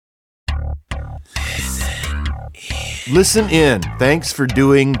Listen in. Thanks for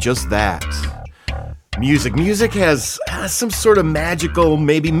doing just that. Music has some sort of magical,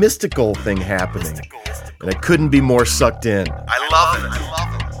 maybe mystical thing happening. And I couldn't be more sucked in. I love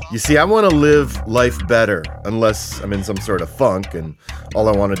it. You see, I want to live life better, unless I'm in some sort of funk and all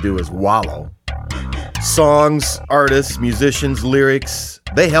I want to do is wallow. Songs, artists, musicians, lyrics,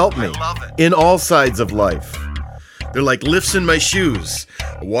 they help me in all sides of life. They're like lifts in my shoes.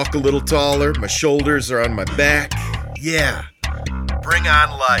 I walk a little taller, my shoulders are on my back. Yeah. Bring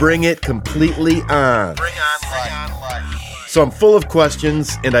on life. Bring it completely on. Bring on life. So I'm full of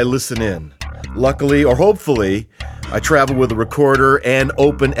questions and I listen in. Luckily, or hopefully, I travel with a recorder and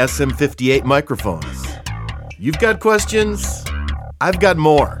open SM58 microphones. You've got questions? I've got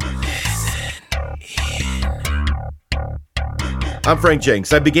more. I'm Frank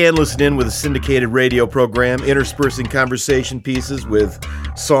Jenks. I began listening in with a syndicated radio program, interspersing conversation pieces with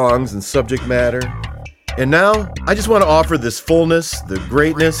songs and subject matter. And now, I just want to offer this fullness, the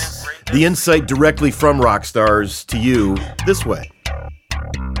greatness, the insight directly from rock stars to you this way.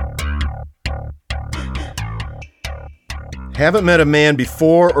 Haven't met a man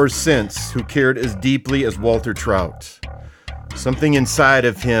before or since who cared as deeply as Walter Trout. Something inside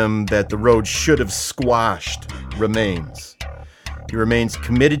of him that the road should have squashed remains. He remains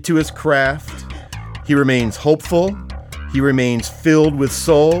committed to his craft. He remains hopeful. He remains filled with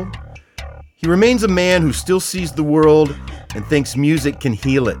soul. He remains a man who still sees the world and thinks music can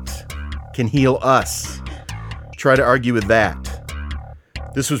heal it, can heal us. Try to argue with that.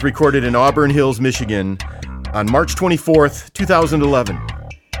 This was recorded in Auburn Hills, Michigan on March 24th, 2011.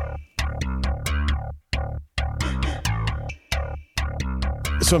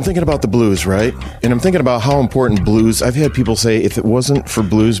 So I'm thinking about the blues, right? And I'm thinking about how important blues. I've had people say if it wasn't for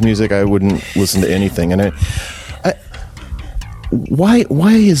blues music, I wouldn't listen to anything. And why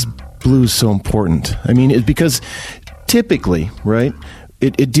is blues so important? I mean, it's because typically, right,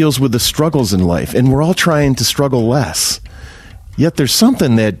 it deals with the struggles in life, and we're all trying to struggle less. Yet there's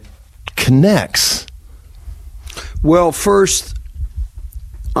something that connects. Well, first,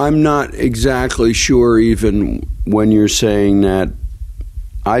 I'm not exactly sure even when you're saying that.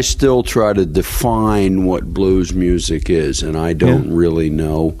 I still try to define what blues music is, and I don't really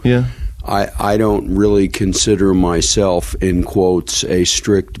know. Yeah. I don't really consider myself, in quotes, a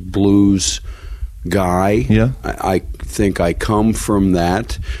strict blues guy. Yeah. I think I come from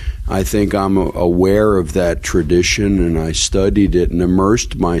that. I think I'm aware of that tradition, and I studied it and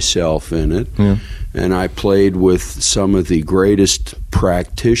immersed myself in it. Yeah. And I played with some of the greatest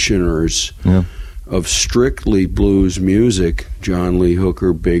practitioners of strictly blues music: John Lee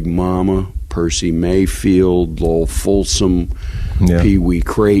Hooker, Big Mama, Percy Mayfield, Lowell Fulsom, Pee Wee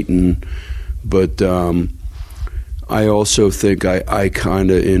Creighton. But I also think I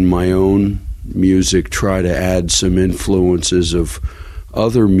kind of, in my own music, try to add some influences of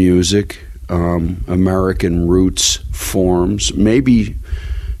other music, American roots forms, maybe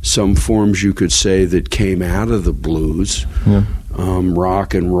some forms you could say that came out of the blues.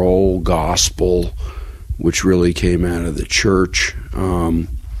 Rock and roll, gospel, which really came out of the church, a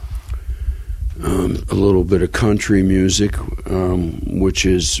little bit of country music, which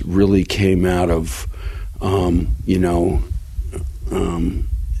really came out of,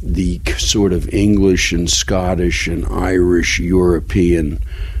 the sort of English and Scottish and Irish European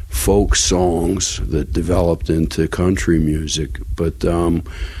folk songs that developed into country music. But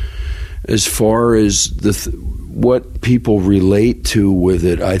as far as what people relate to with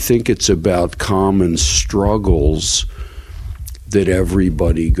it, I think it's about common struggles that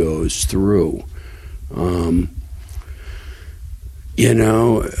everybody goes through.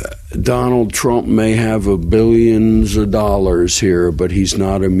 Donald Trump may have billions of dollars here, but he's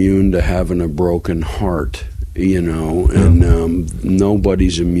not immune to having a broken heart, and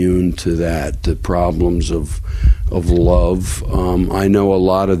nobody's immune to that, the problems of love. I know a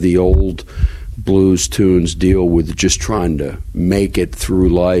lot of the old blues tunes deal with just trying to make it through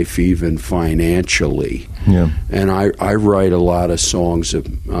life, even financially. And I write a lot of songs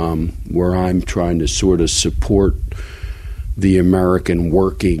where I'm trying to sort of support the American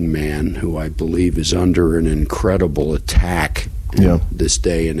working man, who I believe is under an incredible attack in this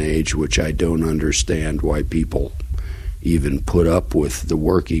day and age, which I don't understand why people even put up with the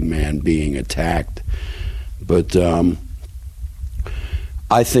working man being attacked. But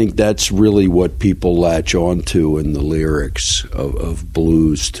I think that's really what people latch onto in the lyrics of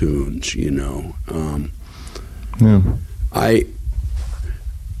blues tunes,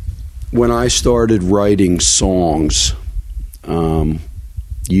 When I started writing songs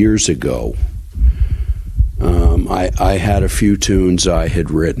years ago, I had a few tunes I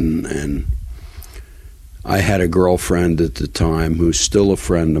had written, and I had a girlfriend at the time who's still a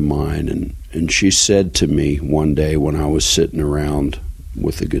friend of mine, and she said to me one day when I was sitting around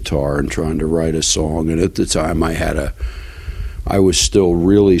with a guitar and trying to write a song, and at the time I was still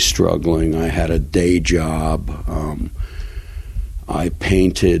really struggling. I had a day job. I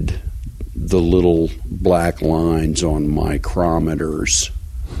painted the little black lines on micrometers,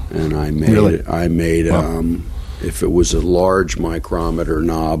 and I made Wow. If it was a large micrometer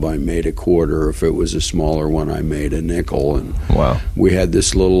knob, I made a quarter. If it was a smaller one, I made a nickel. And Wow. we had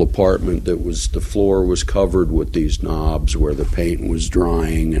this little apartment that the floor was covered with these knobs where the paint was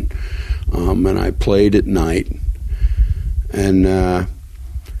drying, and I played at night. And I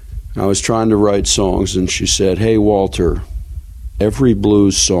was trying to write songs, and she said, "Hey, Walter, every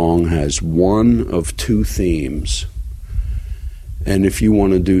blues song has one of two themes. And if you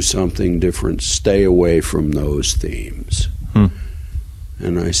want to do something different, stay away from those themes."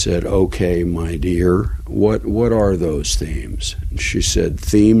 And I said, "Okay, my dear, what are those themes?" And she said,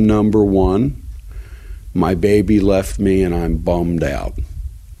 "Theme number one, my baby left me and I'm bummed out.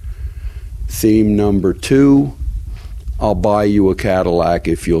 Theme number two, I'll buy you a Cadillac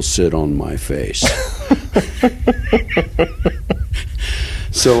if you'll sit on my face."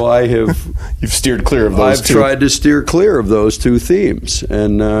 So You've steered clear of those I've two. tried to steer clear of those two themes,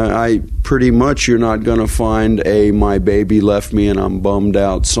 and I pretty much, you're not going to find a "My Baby Left Me and I'm Bummed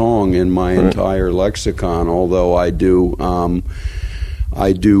Out" song in my entire lexicon, although I do and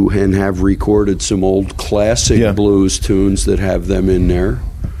have recorded some old classic blues tunes that have them in there.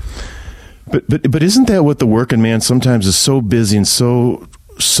 But isn't that what the working man sometimes is so busy and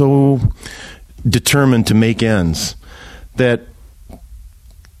so determined to make ends that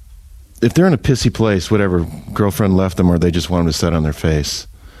if they're in a pissy place, whatever, girlfriend left them or they just want them to sit on their face,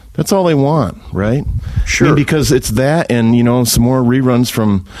 that's all they want, right? Sure. I mean, because it's that and, some more reruns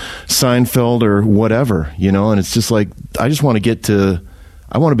from Seinfeld or whatever, and it's just like, I want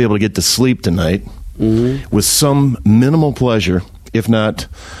to be able to get to sleep tonight with some minimal pleasure, if not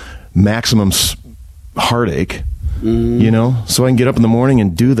maximum heartache, so I can get up in the morning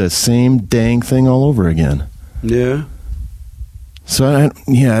and do the same dang thing all over again. Yeah. So I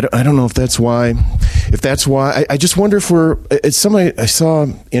don't know if that's why. I just wonder if it's somebody. I saw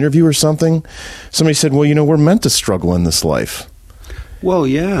an interview or something. Somebody said, "Well, we're meant to struggle in this life." Well,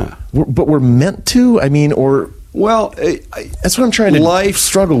 yeah, but we're meant to. I mean, or that's what I'm trying to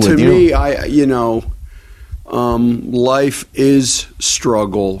struggle with. To me, life is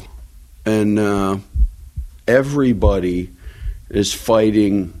struggle, and everybody is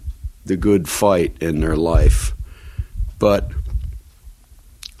fighting the good fight in their life, but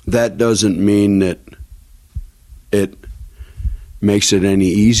that doesn't mean that it makes it any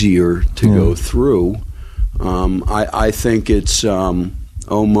easier to go through. I think it's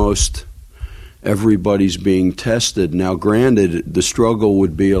almost everybody's being tested. Now, granted, the struggle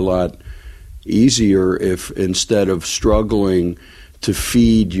would be a lot easier if instead of struggling to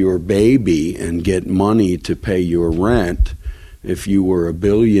feed your baby and get money to pay your rent, if you were a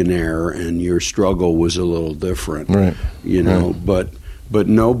billionaire and your struggle was a little different. Right. But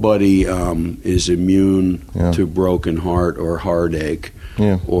nobody is immune to broken heart or heartache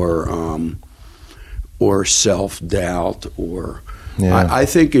or self-doubt. I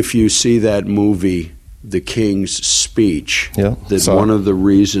think if you see that movie, The King's Speech, that one of the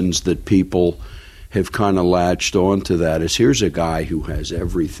reasons that people have kind of latched onto that is, here's a guy who has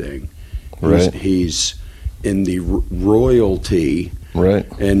everything. Right. He's in the royalty, right,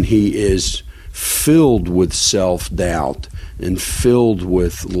 and he is filled with self-doubt and filled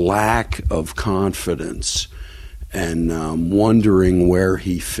with lack of confidence and wondering where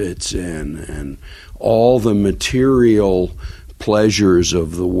he fits in, and all the material pleasures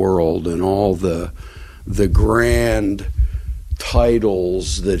of the world and all the grand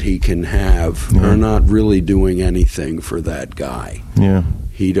titles that he can have are not really doing anything for that guy. Yeah.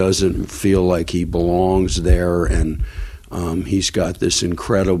 He doesn't feel like he belongs there, and he's got this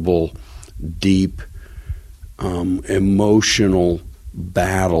incredible, deep, emotional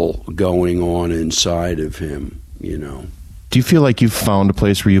battle going on inside of him, Do you feel like you've found a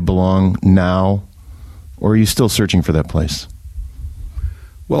place where you belong now, or are you still searching for that place?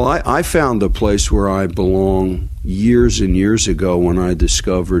 Well, I found a place where I belong years and years ago when I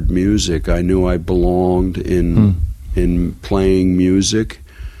discovered music. I knew I belonged in playing music,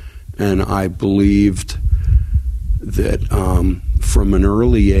 and I believed that from an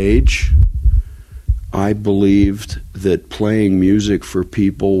early age, I believed that playing music for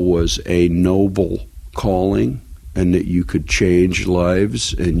people was a noble calling, and that you could change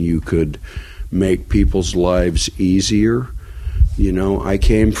lives and you could make people's lives easier. I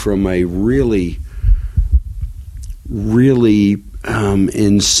came from a really really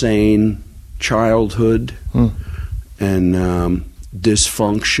insane childhood and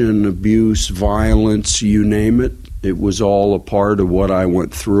dysfunction, abuse, violence, you name it. It was all a part of what I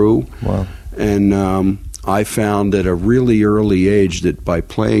went through. Wow. And I found at a really early age that by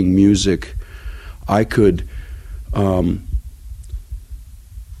playing music, I could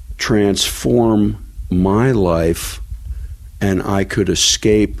transform my life, and I could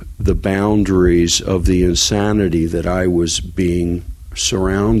escape the boundaries of the insanity that I was being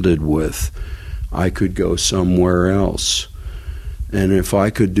surrounded with. I could go somewhere else. And if I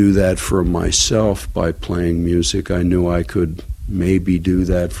could do that for myself by playing music, I knew I could maybe do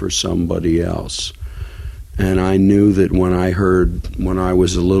that for somebody else. And I knew that when I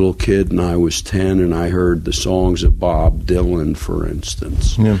was a little kid and I was 10 and I heard the songs of Bob Dylan, for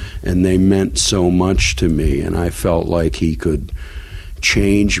instance, and they meant so much to me, and I felt like he could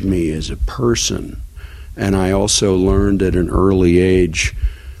change me as a person. And I also learned at an early age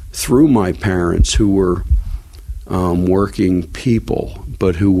through my parents, who were working people,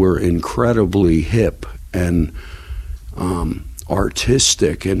 but who were incredibly hip and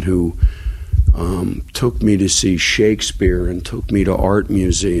artistic, and who took me to see Shakespeare and took me to art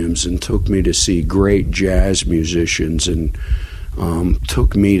museums and took me to see great jazz musicians and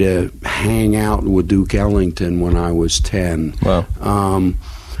took me to hang out with Duke Ellington when I was 10. Wow.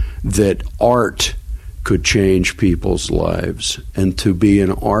 That art could change people's lives, and to be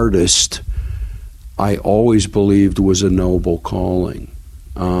an artist, I always believed was a noble calling.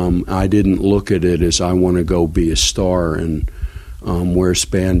 I didn't look at it as I want to go be a star and wear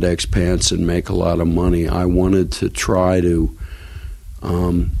spandex pants and make a lot of money. I wanted to try to,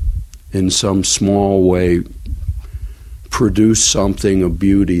 in some small way, produce something of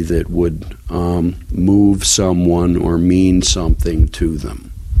beauty that would move someone or mean something to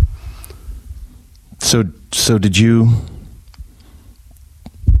them. So did you,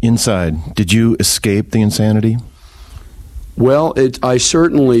 inside, did you escape the insanity? Well, I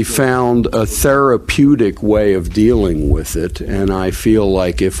certainly found a therapeutic way of dealing with it, and I feel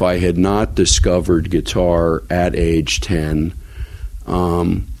like if I had not discovered guitar at age 10,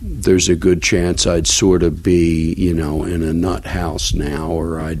 there's a good chance I'd sort of be, in a nut house now,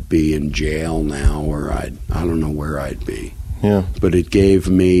 or I'd be in jail now, or I don't know where I'd be. Yeah. But it gave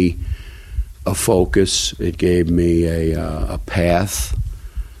me a focus, it gave me a path,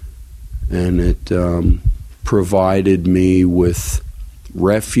 and it provided me with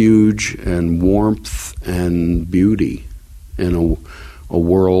refuge and warmth and beauty in a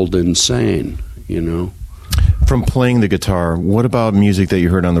world insane, From playing the guitar, what about music that you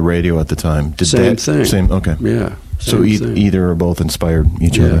heard on the radio at the time? Same thing. Same, okay. Yeah. So either or both inspired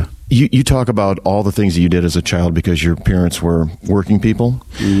each other. You talk about all the things that you did as a child because your parents were working people,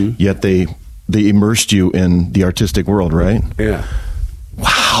 yet they immersed you in the artistic world, right? Yeah.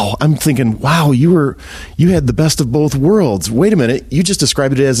 Wow, I'm thinking, wow, you had the best of both worlds. Wait a minute, you just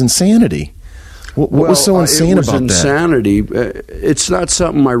described it as insanity. What was so insane about that? It was insanity. It's not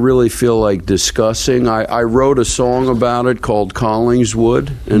something I really feel like discussing. I wrote a song about it called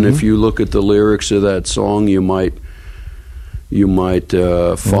Collingswood, and if you look at the lyrics of that song, you might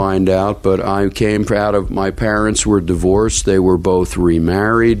find out. But I came out of, my parents were divorced. They were both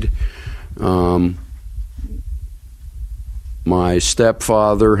remarried. My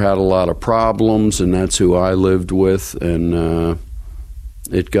stepfather had a lot of problems, and that's who I lived with, and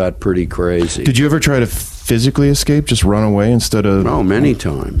it got pretty crazy. Did you ever try to physically escape, just run away instead of... Oh, many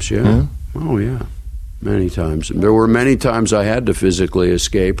times, yeah. Oh, yeah, many times. There were many times I had to physically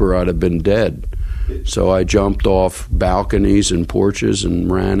escape or I'd have been dead. So I jumped off balconies and porches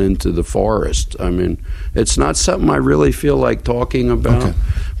and ran into the forest. I mean, it's not something I really feel like talking about,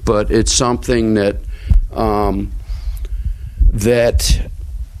 but it's something that... that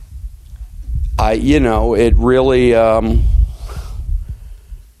it really,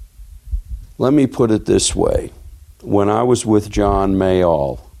 let me put it this way. When I was with John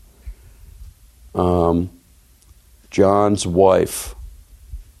Mayall, John's wife,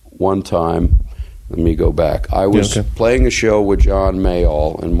 one time, let me go back. I was playing a show with John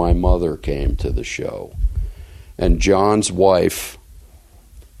Mayall, and my mother came to the show. And John's wife,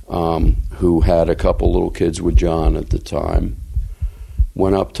 who had a couple little kids with John at the time,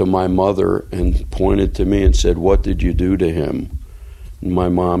 went up to my mother and pointed to me and said, "What did you do to him?" And my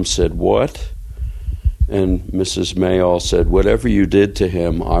mom said, "What?" And Mrs. Mayall said, "Whatever you did to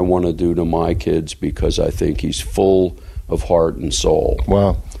him, I want to do to my kids because I think he's full of heart and soul."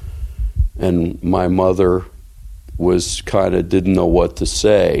 Wow. And my mother was didn't know what to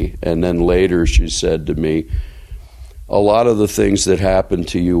say. And then later she said to me, a lot of the things that happen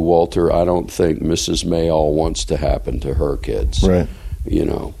to you, Walter, I don't think Mrs. Mayall wants to happen to her kids. Right. You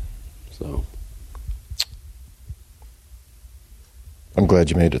know, so. I'm glad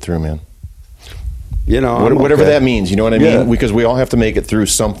you made it through, man. You know, whatever okay. that means, you know what I mean? Because we all have to make it through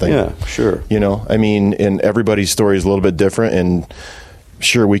something. Yeah, sure. You know, I mean, and everybody's story is a little bit different, and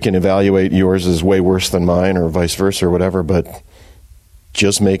sure, we can evaluate yours as way worse than mine or vice versa or whatever, but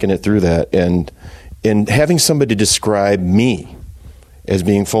just making it through that and having somebody describe me as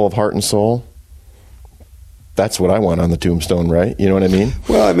being full of heart and soul, that's what I want on the tombstone, right? You know what I mean?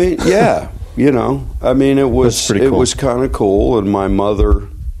 Well, I mean, yeah. You know, I mean, it was cool. It was kind of cool, and my mother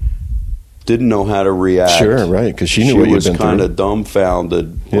didn't know how to react. Sure, right, because she knew what you'd been through. She was kind of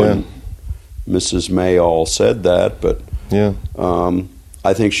dumbfounded when Mrs. Mayall said that, but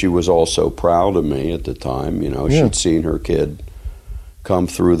I think she was also proud of me at the time. You know, she'd seen her kid come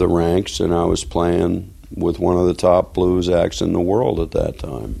through the ranks, and I was playing with one of the top blues acts in the world at that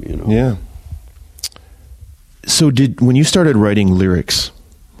time. You know. Yeah. So, when you started writing lyrics,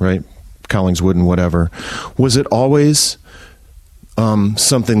 right? Collingswood and whatever, was it always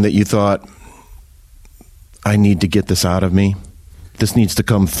something that you thought, I need to get this out of me? This needs to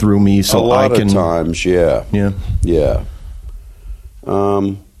come through me so I can... A lot of times, yeah. Yeah? Yeah.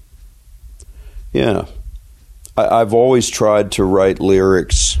 Yeah. I've always tried to write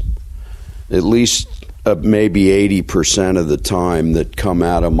lyrics at least maybe 80% of the time that come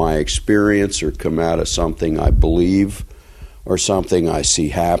out of my experience or come out of something I believe or something I see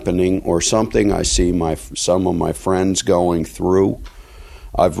happening, or something I see some of my friends going through.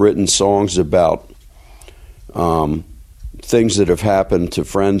 I've written songs about things that have happened to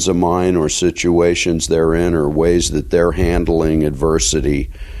friends of mine, or situations they're in, or ways that they're handling adversity,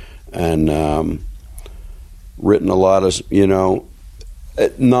 and written a lot of, you know,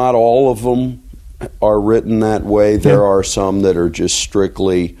 not all of them are written that way. There are some that are just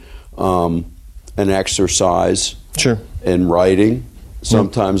strictly an exercise. Sure. In writing.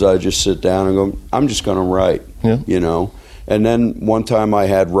 Sometimes I just sit down and go, I'm just going to write, you know. And then one time I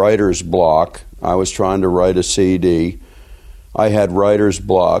had writer's block. I was trying to write a CD. I had writer's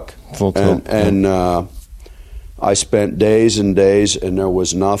block. And I spent days and days, and there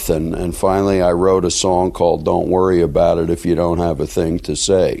was nothing. And finally I wrote a song called Don't Worry About It If You Don't Have a Thing to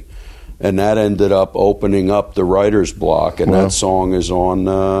Say. And that ended up opening up the writer's block. And that song is on,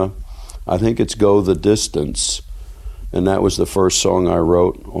 I think it's Go the Distance. And that was the first song I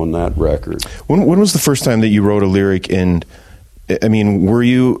wrote on that record. When was the first time that you wrote a lyric? And I mean, were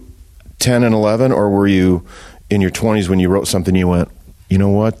you 10 and 11, or were you in your 20s when you wrote something? You went, you know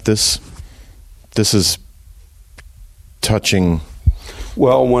what, this is touching.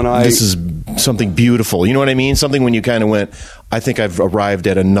 Well, this is something beautiful. You know what I mean? Something when you kind of went, I think I've arrived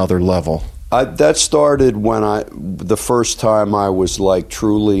at another level. That started when the first time I was like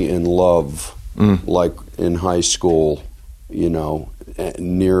truly in love. Like in high school, you know,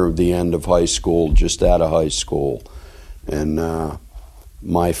 near the end of high school, just out of high school. And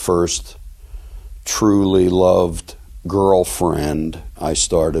my first truly loved girlfriend, I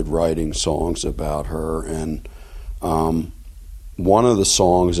started writing songs about her. And one of the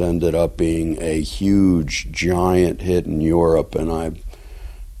songs ended up being a huge, giant hit in Europe. And I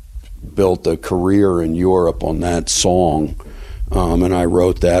built a career in Europe on that song. And I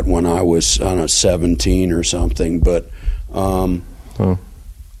wrote that when I was, 17 or something. But I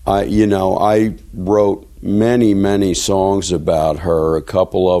wrote many, many songs about her. A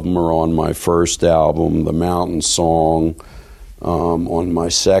couple of them are on my first album, The Mountain Song. On my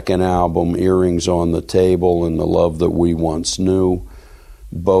second album, Earrings on the Table and The Love That We Once Knew,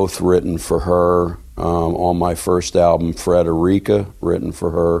 both written for her. On my first album, Frederica, written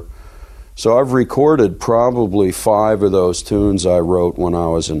for her. So I've recorded probably 5 of those tunes I wrote when I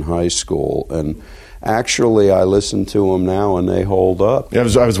was in high school, and actually I listen to them now and they hold up. I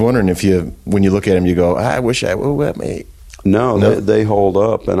was wondering if when you look at them, you go, I wish I would have made. No, they hold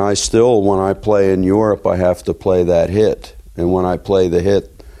up, and I still, when I play in Europe, I have to play that hit, and when I play the hit,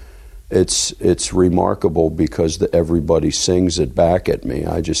 it's remarkable because everybody sings it back at me.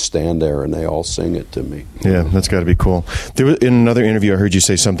 I just stand there and they all sing it to me. Yeah, that's got to be cool. In another interview, I heard you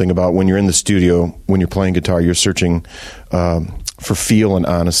say something about when you're in the studio, when you're playing guitar, you're searching for feel and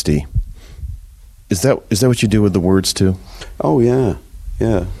honesty. Is that what you do with the words too? Oh yeah.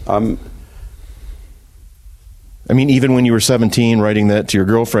 I mean, even when you were 17, writing that to your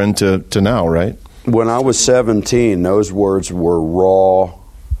girlfriend to now, right? When I was 17, those words were raw.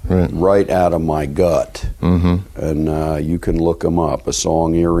 Right out of my gut. And you can look them up. A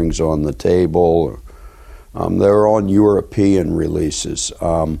song, Earrings on the Table. They're on European releases.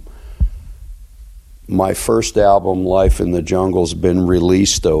 my first album, Life in the Jungle's been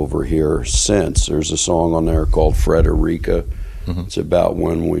released over here since. There's a song on there called Frederica. Mm-hmm. It's about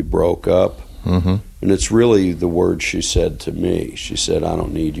when we broke up. Mm-hmm. And it's really the words she said to me. She said, I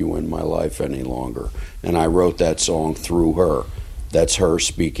don't need you in my life any longer. And I wrote that song through her. That's her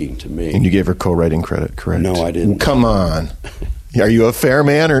speaking to me. And you gave her co-writing credit, correct? No, I didn't. Come on. Are you a fair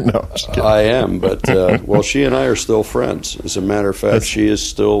man or no? I am, but, well, she and I are still friends. As a matter of fact, she is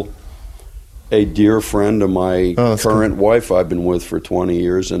still a dear friend of my current wife I've been with for 20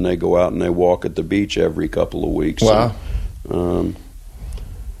 years, and they go out and they walk at the beach every couple of weeks. Wow. And,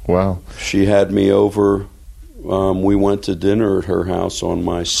 wow. She had me over. We went to dinner at her house on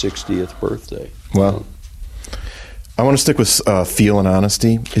my 60th birthday. Wow. I want to stick with feel and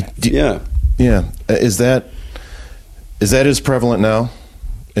honesty. Yeah. Yeah. Is that as prevalent now?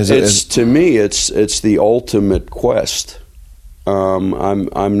 To me, it's the ultimate quest.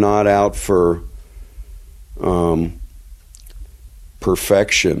 I'm not out for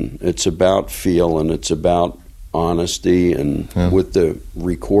perfection. It's about feel, and it's about honesty, and with the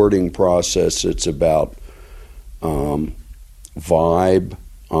recording process, it's about vibe,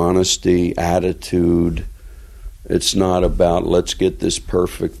 honesty, attitude. It's not about let's get this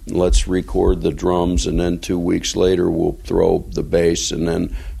perfect, let's record the drums, and then 2 weeks later we'll throw the bass, and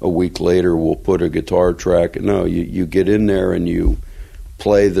then a week later we'll put a guitar track. No, you get in there and you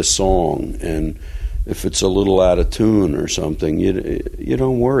play the song, and if it's a little out of tune or something, you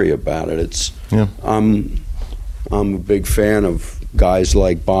don't worry about it. I'm a big fan of guys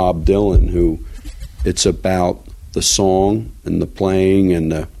like Bob Dylan, who it's about the song and the playing,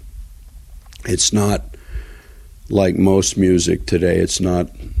 and it's not like most music today. It's not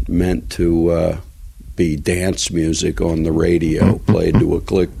meant to be dance music on the radio, played to a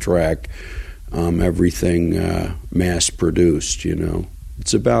click track, everything mass produced, you know.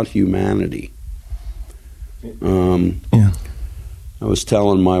 It's about humanity. I was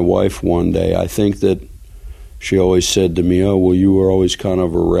telling my wife one day, I think that she always said to me, oh, well, you were always kind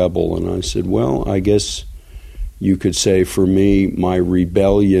of a rebel. And I said, well, I guess you could say for me, my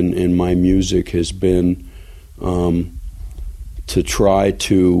rebellion in my music has been to try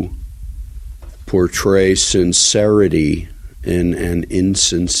to portray sincerity in an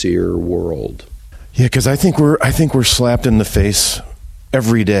insincere world. Yeah, because I think we're slapped in the face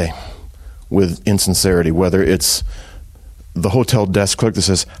every day with insincerity. Whether it's the hotel desk clerk that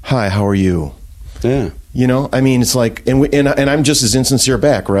says, "Hi, how are you?" Yeah, you know, I mean, it's like, and I'm just as insincere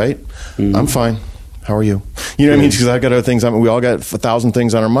back, right? Mm-hmm. I'm fine. How are you? You know what I mean? Because I got other things. We all got 1,000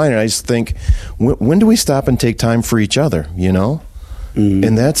 things on our mind, and I just think, when do we stop and take time for each other? You know,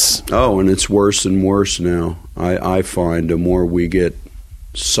 and that's and it's worse and worse now. I find the more we get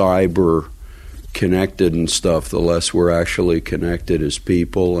cyber connected and stuff, the less we're actually connected as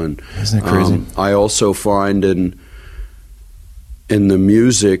people. And isn't that crazy? I also find in the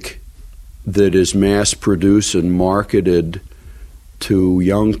music that is mass produced and marketed to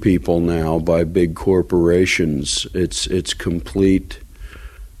young people now by big corporations, it's complete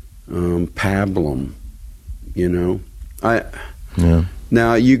pablum, you know.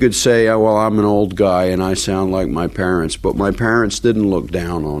 Now you could say, oh, well, I'm an old guy and I sound like my parents, but my parents didn't look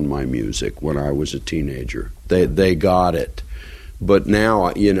down on my music when I was a teenager. They got it. But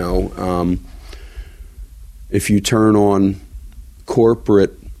now, you know, if you turn on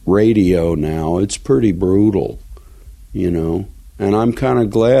corporate radio now, it's pretty brutal, you know. And I'm kind of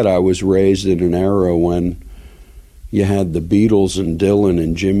glad I was raised in an era when you had the Beatles and Dylan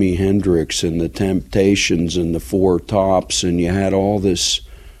and Jimi Hendrix and the Temptations and the Four Tops, and you had all this,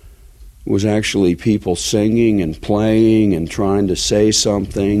 was actually people singing and playing and trying to say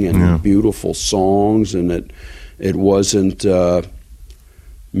something, and beautiful songs, and it wasn't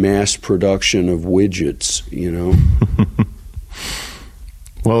mass production of widgets, you know.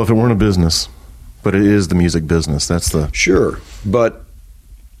 Well, if it weren't a business, but it is the music business. That's the... Sure, but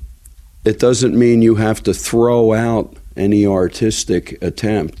it doesn't mean you have to throw out any artistic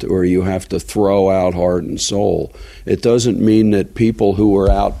attempt, or you have to throw out heart and soul. It doesn't mean that people who are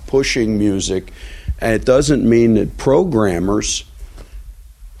out pushing music, and it doesn't mean that programmers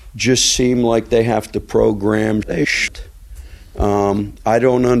just seem like they have to program. I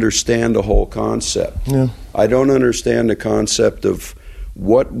don't understand the whole concept. Yeah. I don't understand the concept of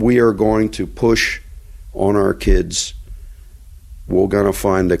what we are going to push on our kids. We're going to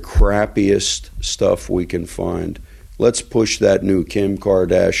find the crappiest stuff we can find. Let's push that new Kim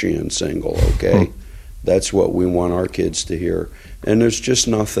Kardashian single, okay? That's what we want our kids to hear. And there's just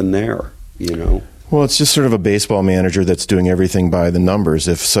nothing there, you know? Well, it's just sort of a baseball manager that's doing everything by the numbers.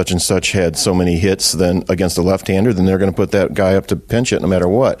 If such and such had so many hits then against a left-hander, then they're going to put that guy up to pinch it no matter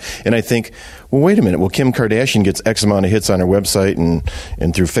what. And I think, well, wait a minute. Well, Kim Kardashian gets X amount of hits on her website and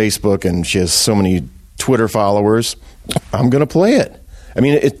through Facebook, and she has so many Twitter followers. I'm going to play it. I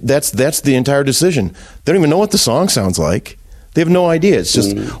mean, that's the entire decision. They don't even know what the song sounds like. They have no idea. It's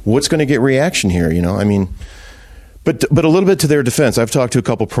just what's going to get reaction here, you know? I mean... But a little bit to their defense, I've talked to a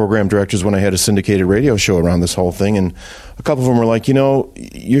couple program directors when I had a syndicated radio show around this whole thing, and a couple of them were like, you know,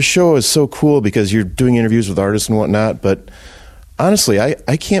 your show is so cool because you're doing interviews with artists and whatnot, but honestly,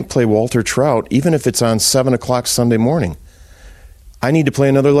 I can't play Walter Trout even if it's on 7 o'clock Sunday morning. I need to play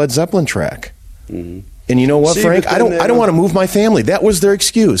another Led Zeppelin track. Mm-hmm. And you know what, Frank? I don't want to move my family. That was their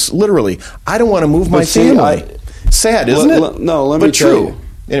excuse, literally. I don't want to move my family. Sad, isn't it? No, let me tell you.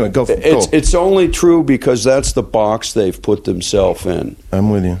 Anyway, go. It's only true because that's the box they've put themselves in. I'm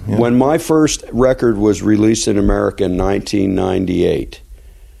with you. Yeah. When my first record was released in America in 1998,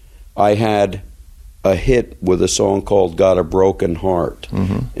 I had a hit with a song called "Got a Broken Heart"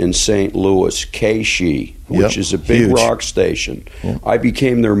 in St. Louis, KSHE, which is a big rock station. Yep. I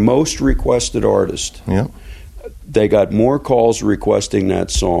became their most requested artist. Yep. They got more calls requesting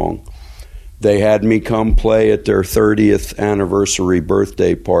that song. They had me come play at their 30th anniversary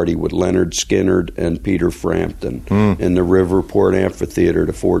birthday party with Leonard Skinner and Peter Frampton in the Riverport Amphitheater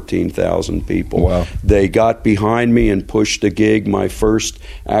to 14,000 people. Wow. They got behind me and pushed a gig, my first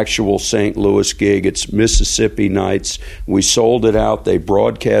actual St. Louis gig. It's Mississippi Nights. We sold it out. They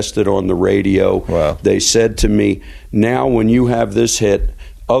broadcast it on the radio. Wow. They said to me, now when you have this hit,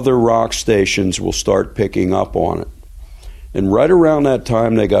 other rock stations will start picking up on it. And right around that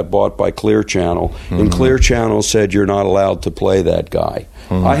time, they got bought by Clear Channel, and Clear Channel said, you're not allowed to play that guy.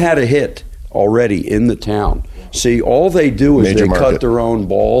 I had a hit already in the town. See, all they do is they cut their own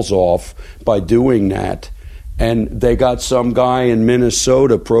balls off by doing that, and they got some guy in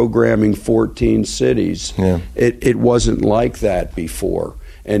Minnesota programming 14 cities. Yeah. It wasn't like that before,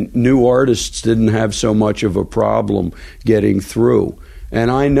 and new artists didn't have so much of a problem getting through. And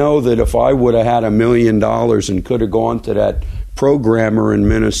I know that if I would have had $1 million and could have gone to that programmer in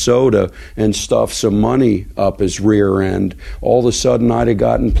Minnesota and stuffed some money up his rear end, all of a sudden I'd have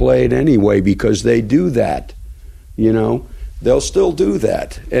gotten played anyway, because they do that. You know, they'll still do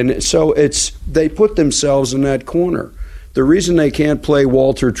that. And so they put themselves in that corner. The reason they can't play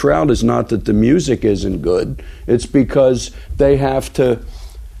Walter Trout is not that the music isn't good. It's because they have to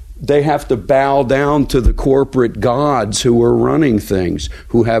bow down to the corporate gods who are running things,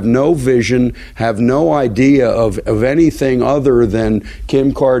 who have no vision, have no idea of anything other than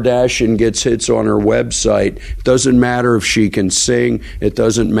Kim Kardashian gets hits on her website. It doesn't matter if she can sing. It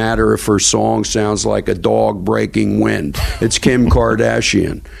doesn't matter if her song sounds like a dog breaking wind. It's Kim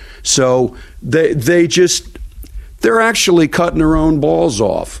Kardashian. So they're actually cutting their own balls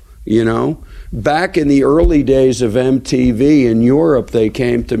off, you know? Back in the early days of MTV in Europe, they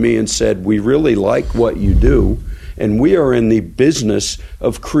came to me and said, we really like what you do, and we are in the business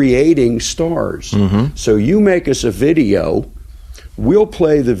of creating stars. So you make us a video, we'll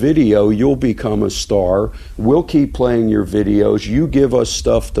play the video, you'll become a star, we'll keep playing your videos, you give us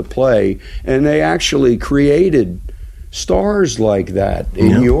stuff to play. And they actually created stars like that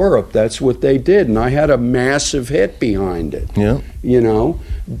in Europe. That's what they did, and I had a massive hit behind it. You know,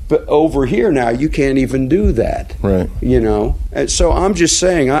 but over here now you can't even do that. Right. You know, and so I'm just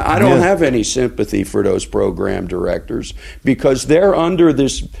saying I don't have any sympathy for those program directors, because they're under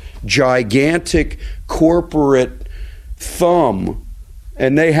this gigantic corporate thumb.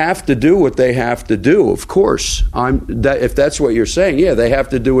 And they have to do what they have to do, of course. If that's what you're saying, yeah, they have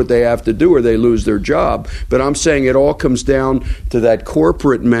to do what they have to do or they lose their job. But I'm saying it all comes down to that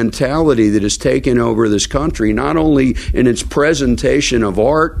corporate mentality that has taken over this country, not only in its presentation of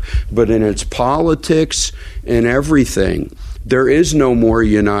art, but in its politics and everything. There is no more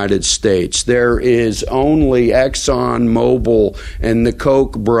United States. There is only Exxon Mobil and the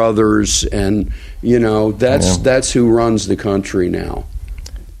Koch brothers, and you know that's who runs the country now.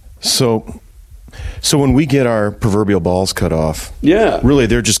 So when we get our proverbial balls cut off, really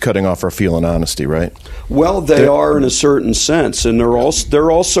they're just cutting off our feel and honesty, right? Well, they are in a certain sense, and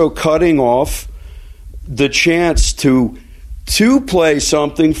they're also cutting off the chance to play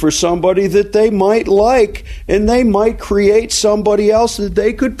something for somebody that they might like, and they might create somebody else that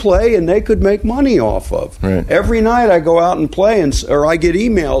they could play and they could make money off of. Right. Every night I go out and play, or I get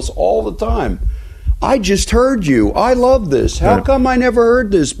emails all the time. I just heard you. I love this. How come I never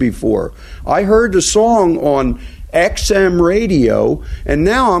heard this before? I heard the song on XM radio, and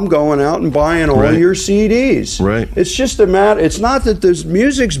now I'm going out and buying all your CDs. Right. It's just a matter. It's not that this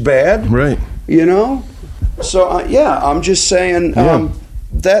music's bad. Right. you know. So I'm just saying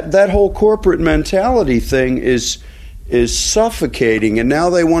that whole corporate mentality thing is suffocating, and now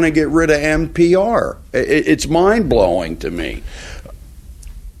they want to get rid of NPR. It's mind-blowing to me.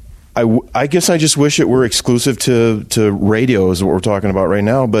 I guess I just wish it were exclusive to radio, is what we're talking about right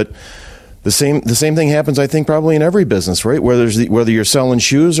now. But the same thing happens, I think, probably in every business, right? Whether you're selling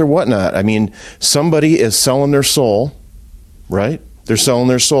shoes or whatnot. I mean, somebody is selling their soul, right? They're selling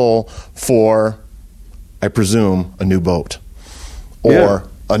their soul for, I presume, a new boat or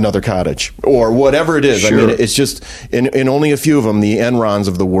another cottage or whatever it is. Sure. I mean, it's just in only a few of them, the Enrons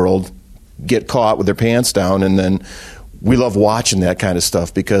of the world get caught with their pants down, and then we love watching that kind of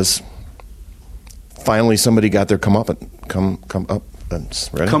stuff because finally somebody got their comeuppance.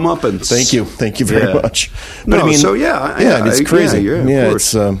 Right? Comeuppance. Thank you very much. But no, I mean, so it's crazy.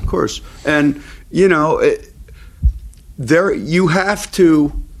 Of course. And you know, there you have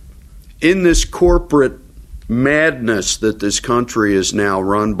to, in this corporate madness that this country is now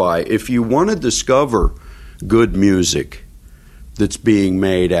run by, if you want to discover good music that's being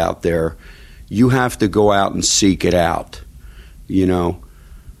made out there, you have to go out and seek it out. You know,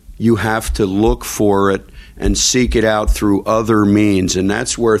 you have to look for it and seek it out through other means, and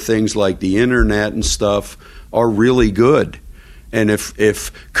that's where things like the internet and stuff are really good. And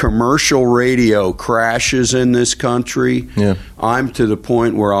if commercial radio crashes in this country, I'm to the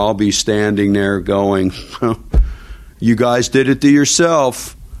point where I'll be standing there going, "You guys did it to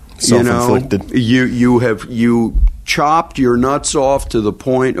yourself." Self-inflicted. You chopped your nuts off to the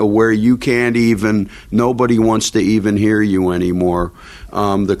point of where you can't even, nobody wants to even hear you anymore.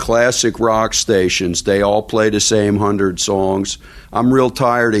 The classic rock stations, they all play the same 100 songs. I'm real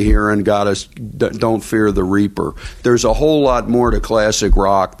tired of hearing Don't Fear the Reaper. There's a whole lot more to classic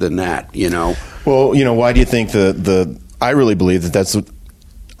rock than that, you know. Well, you know, why do you think I really believe that's,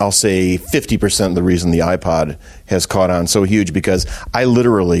 I'll say 50% of the reason the iPod has caught on so huge, because I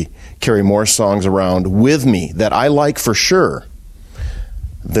literally carry more songs around with me that I like for sure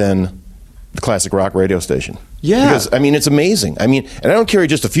than the classic rock radio station. Yeah. Because, I mean, it's amazing. I mean, and I don't carry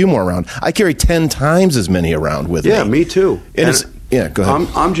just a few more around. I carry 10 times as many around with me. Yeah, me too. And go ahead.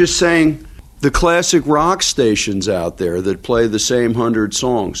 I'm just saying, the classic rock stations out there that play the same 100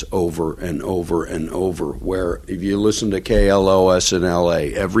 songs over and over and over, where if you listen to KLOS in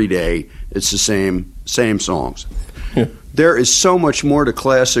LA every day, it's the same songs. Yeah. There is so much more to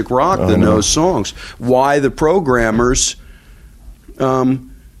classic rock than those songs. Why the programmers...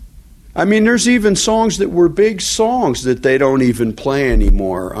 I mean, there's even songs that were big songs that they don't even play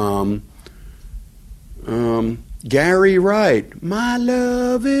anymore. Gary Wright, my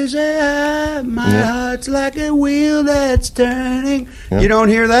love is my heart's like a wheel that's turning. You don't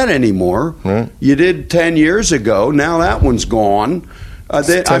hear that anymore. You did 10 years ago. Now that one's gone. I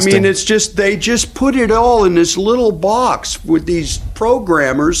mean, it's just, they just put it all in this little box with these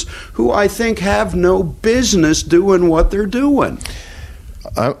programmers who I think have no business doing what they're doing.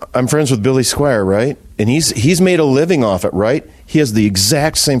 I'm friends with Billy Squier, right? And he's made a living off it, right? He has the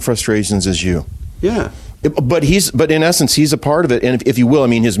exact same frustrations as you. Yeah. But in essence, he's a part of it. And if you will, I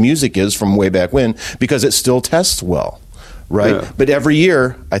mean, his music is from way back when, because it still tests well, right? Yeah. But every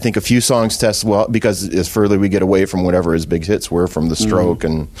year, I think a few songs test well, because as further we get away from whatever his big hits were from The Stroke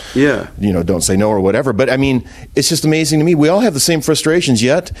and, Don't Say No or whatever. But I mean, it's just amazing to me. We all have the same frustrations,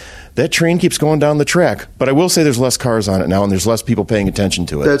 yet that train keeps going down the track. But I will say there's less cars on it now, and there's less people paying attention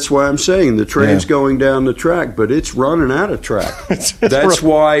to it. That's why I'm saying the train's going down the track, but it's running out of track. That's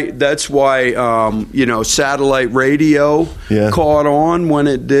why satellite radio caught on when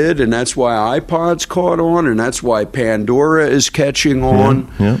it did, and that's why iPods caught on, and that's why Pandora is catching on.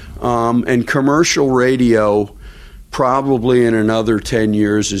 And commercial radio probably in another 10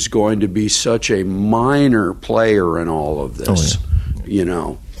 years is going to be such a minor player in all of this. You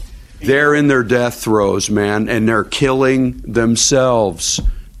know, they're in their death throes, man, and they're killing themselves.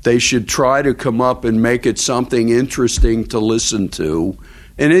 They should try to come up and make it something interesting to listen to,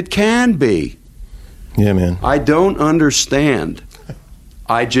 and it can be. Yeah, man. I don't understand.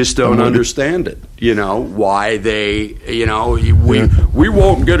 I just don't understand it. You know, why they, we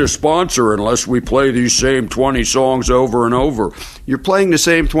won't get a sponsor unless we play these same 20 songs over and over. You're playing the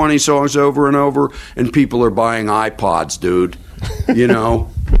same 20 songs over and over, and people are buying iPods, dude. You know?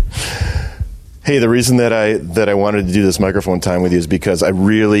 Hey, the reason that I wanted to do this microphone time with you is because I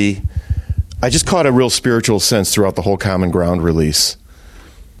just caught a real spiritual sense throughout the whole Common Ground release.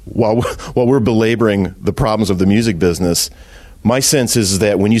 While we're belaboring the problems of the music business, my sense is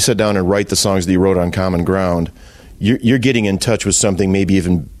that when you sit down and write the songs that you wrote on Common Ground, you're getting in touch with something maybe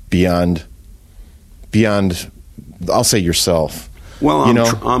even beyond, I'll say, yourself. Well,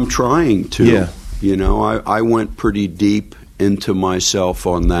 I'm trying to. Yeah. You know, I went pretty deep into myself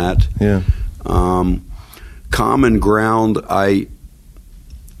on that. Yeah. Common Ground, I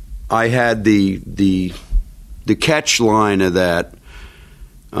had the catch line of that.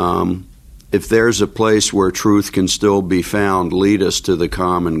 If there's a place where truth can still be found, lead us to the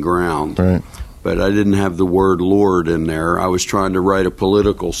common ground. Right. But I didn't have the word Lord in there. I was trying to write a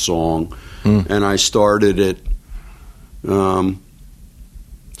political song, and I started it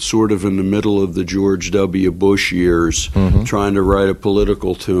sort of in the middle of the George W. Bush years, trying to write a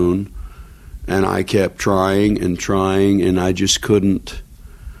political tune, and I kept trying, and I just couldn't.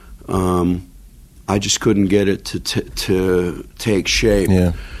 I just couldn't get it to take shape.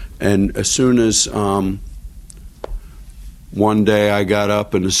 Yeah. And as soon as one day I got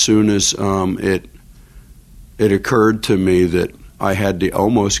up, and as soon as it occurred to me that I had to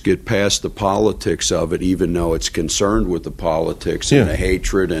almost get past the politics of it, even though it's concerned with the politics and the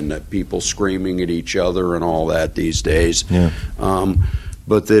hatred and the people screaming at each other and all that these days,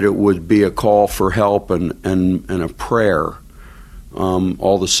 but that it would be a call for help and a prayer.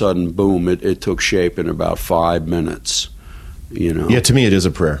 All of a sudden, boom, it took shape in about 5 minutes. You know? Yeah, to me it is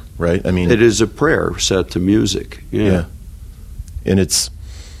a prayer, right? I mean, it is a prayer set to music. Yeah. And it's,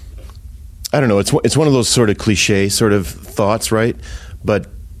 I don't know, it's one of those sort of cliche sort of thoughts, right? But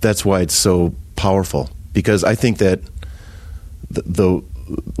that's why it's so powerful, because I think that the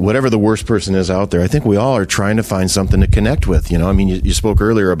whatever the worst person is out there, I think we all are trying to find something to connect with. You know, I mean, you spoke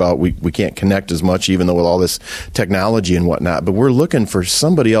earlier about we can't connect as much, even though with all this technology and whatnot, but we're looking for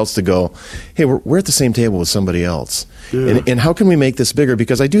somebody else to go, hey, we're at the same table with somebody else. Yeah. And how can we make this bigger?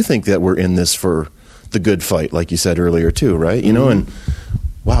 Because I do think that we're in this for the good fight, like you said earlier too, right? You know, and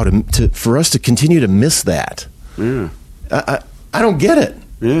wow, for us to continue to miss that, I don't get it.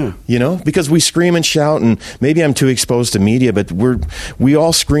 Yeah, you know, because we scream and shout, and maybe I'm too exposed to media, but we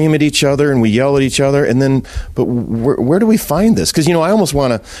all scream at each other and we yell at each other, and then, but where do we find this? Because, you know, I almost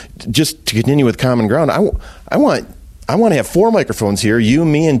want to, just to continue with common ground, I want to have 4 microphones here, you,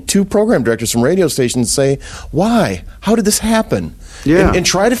 me, and 2 program directors from radio stations say, why? How did this happen? Yeah. And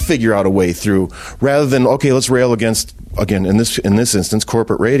try to figure out a way through, rather than, okay, let's rail against, again, in this instance,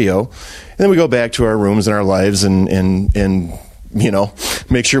 corporate radio, and then we go back to our rooms and our lives and you know,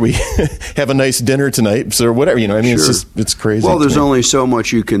 make sure we have a nice dinner tonight, or whatever. You know, I mean, sure. It's crazy. Well, there's only so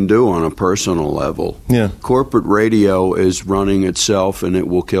much you can do on a personal level. Yeah, corporate radio is running itself, and it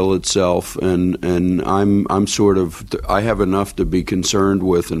will kill itself. And I'm sort of, I have enough to be concerned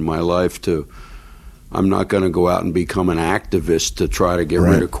with in my life to. I'm not going to go out and become an activist to try to get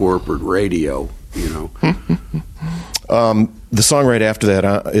rid of corporate radio. You know. The song right after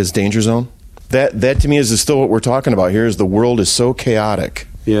that is Danger Zone. That to me is still what we're talking about here, is the world is so chaotic.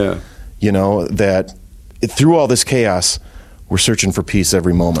 Yeah. You know, that through all this chaos, we're searching for peace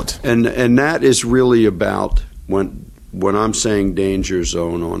every moment. And that is really about, when I'm saying danger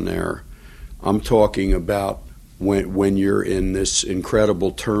zone on there, I'm talking about when you're in this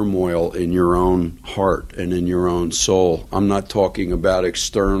incredible turmoil in your own heart and in your own soul. I'm not talking about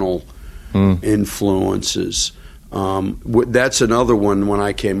external influences. That's another one. When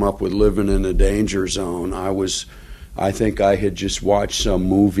I came up with living in a danger zone, I think I had just watched some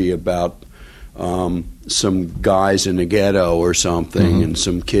movie about some guys in the ghetto or something, and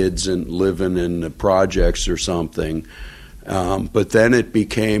some kids living in the projects or something. But then it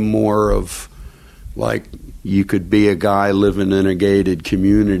became more of like, you could be a guy living in a gated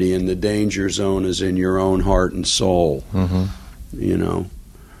community, and the danger zone is in your own heart and soul. You know.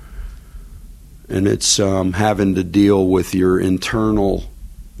 And it's having to deal with your internal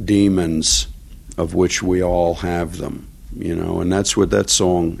demons, of which we all have them, you know, and that's what that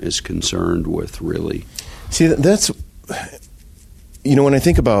song is concerned with, really. See, that's, you know, when I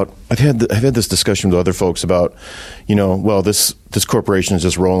think about, I've had this discussion with other folks about, you know, well, this corporation is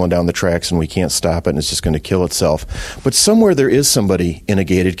just rolling down the tracks and we can't stop it and it's just going to kill itself. But somewhere there is somebody in a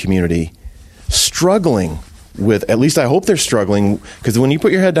gated community struggling with, at least I hope they're struggling, because when you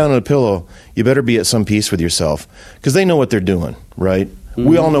put your head down on a pillow, you better be at some peace with yourself, because they know what they're doing, right?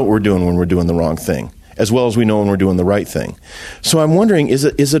 We all know what we're doing when we're doing the wrong thing, as well as we know when we're doing the right thing. So I'm wondering, is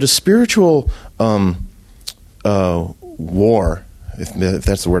it a spiritual war, if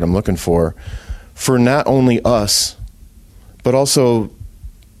that's the word I'm looking for not only us, but also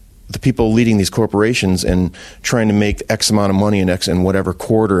the people leading these corporations and trying to make X amount of money in whatever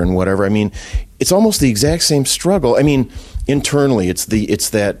quarter and whatever. I mean, it's almost the exact same struggle. I mean, internally, it's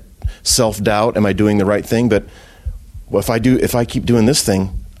that self-doubt. Am I doing the right thing? But if I keep doing this thing,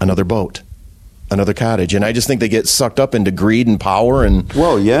 another boat, another cottage, and I just think they get sucked up into greed and power and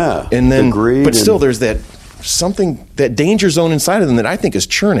and then greed. But still, there's that something, that danger zone inside of them that I think is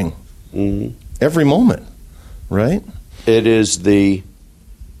churning every moment, right? It is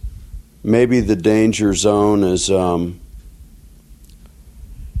maybe the danger zone is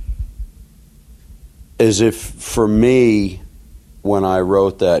as if, for me, when I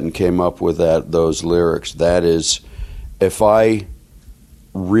wrote that and came up with those lyrics, that is, if I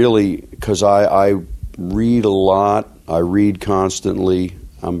really, because I read a lot, I read constantly,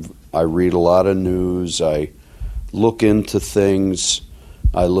 I read a lot of news, I look into things,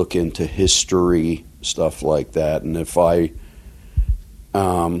 I look into history, stuff like that, and if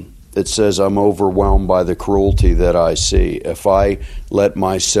it says I'm overwhelmed by the cruelty that I see. If I let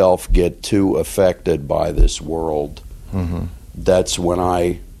myself get too affected by this world, that's when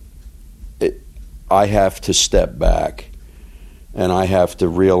I have to step back, and I have to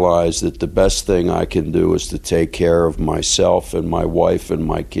realize that the best thing I can do is to take care of myself and my wife and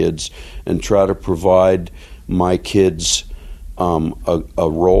my kids, and try to provide my kids a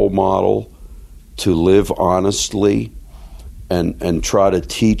role model to live honestly, and try to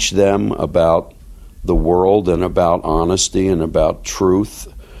teach them about the world and about honesty and about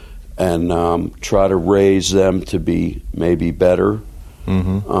truth, and try to raise them to be maybe better.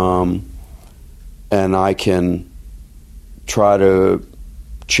 And I can try to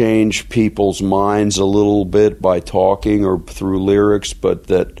change people's minds a little bit by talking or through lyrics, but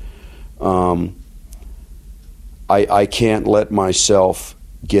that I can't let myself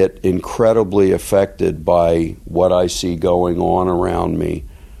get incredibly affected by what I see going on around me,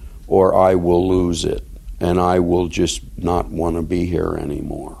 or I will lose it, and I will just not want to be here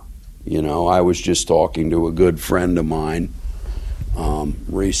anymore. You know, I was just talking to a good friend of mine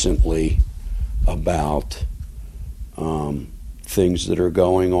recently about things that are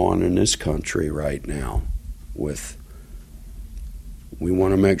going on in this country right now. We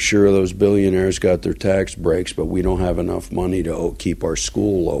want to make sure those billionaires got their tax breaks, but we don't have enough money to keep our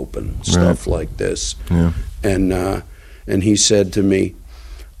school open, stuff like this. Yeah. And he said to me,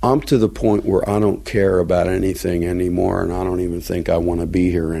 I'm to the point where I don't care about anything anymore, and I don't even think I want to be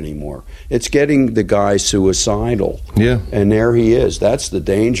here anymore. It's getting the guy suicidal. Yeah. And there he is. That's the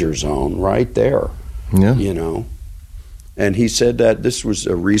danger zone right there. Yeah. You know. And he said that this was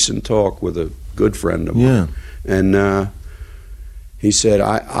a recent talk with a good friend of mine. Yeah. And he said,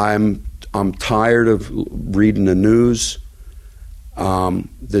 I'm tired of reading the news.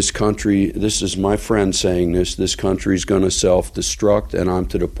 This country, this is my friend saying this country's going to self-destruct, and I'm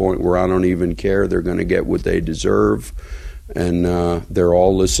to the point where I don't even care. They're going to get what they deserve. And they're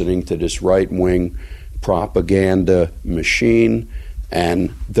all listening to this right-wing propaganda machine,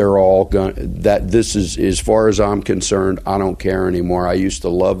 and they're all going, this is, as far as I'm concerned, I don't care anymore. I used to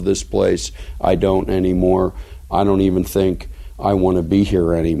love this place. I don't anymore. I don't even think I want to be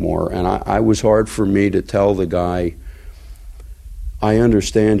here anymore. And I was hard for me to tell the guy, I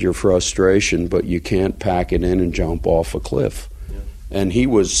understand your frustration, but you can't pack it in and jump off a cliff. Yeah. And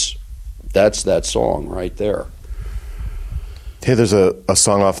that's that song right there. Hey, there's a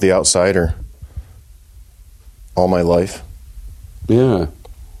song off The Outsider, All My Life. Yeah.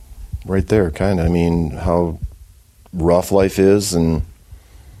 Right there, kind of. I mean, how rough life is, and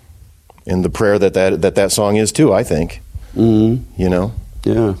the prayer that song is too, I think. Mm-hmm. You know?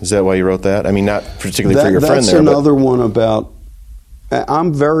 Yeah. Is that why you wrote that? I mean, not particularly for your friend there. That's another one about,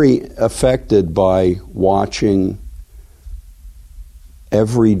 I'm very affected by watching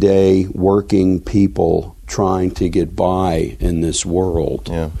everyday working people trying to get by in this world.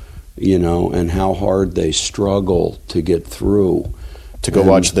 Yeah. You know, and how hard they struggle to get through. To go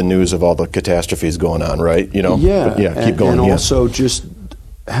watch the news of all the catastrophes going on, right? You know? Yeah. But yeah, keep going. And also just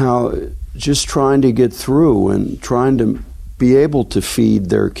trying to get through and trying to be able to feed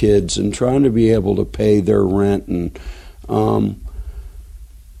their kids and trying to be able to pay their rent, and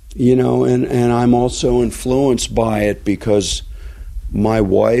you know, and I'm also influenced by it because my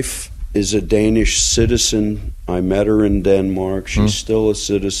wife is a Danish citizen. I met her in Denmark. She's still a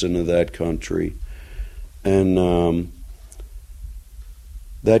citizen of that country. And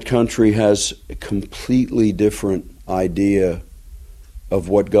that country has a completely different idea of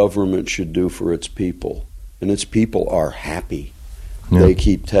what government should do for its people. And its people are happy. Yeah. They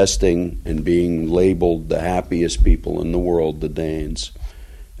keep testing and being labeled the happiest people in the world, the Danes.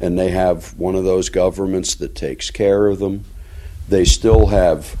 And they have one of those governments that takes care of them. They still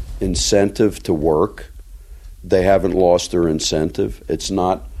have incentive to work. They haven't lost their incentive. It's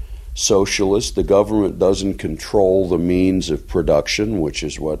not socialist. The government doesn't control the means of production, which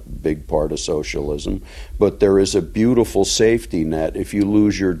is what big part of socialism. But there is a beautiful safety net. If you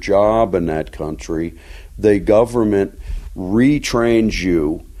lose your job in that country, the government retrains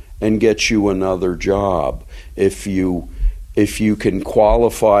you and get you another job. If you can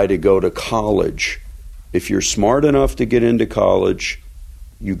qualify to go to college, if you're smart enough to get into college,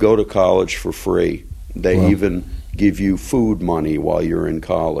 you go to college for free. They even give you food money while you're in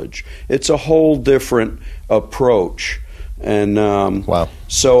college. It's a whole different approach. And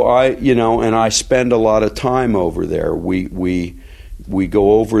so I spend a lot of time over there. We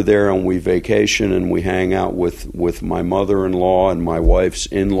go over there and we vacation and we hang out with my mother-in-law and my wife's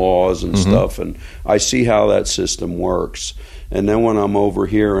in-laws and stuff, and I see how that system works. And then when I'm over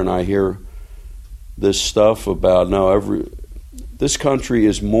here and I hear this stuff about this country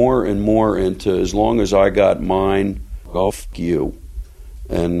is more and more into, as long as I got mine, I'll f you.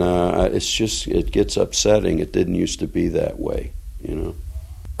 And it gets upsetting. It didn't used to be that way,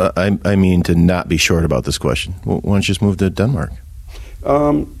 I mean, to not be short about this question, why don't you just move to Denmark?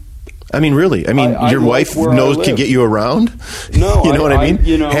 Really. Your wife can get you around? No. You know what I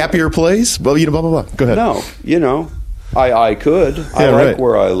mean? Happier place? Well, blah, blah, blah. Go ahead. No, I could. I like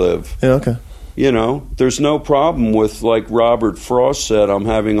where I live. Yeah, okay. There's no problem with, like Robert Frost said, I'm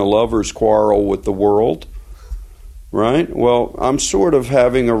having a lover's quarrel with the world. Right? Well, I'm sort of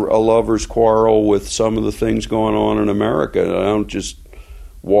having a lover's quarrel with some of the things going on in America. I don't just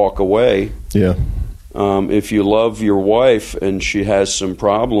walk away. Yeah. If you love your wife and she has some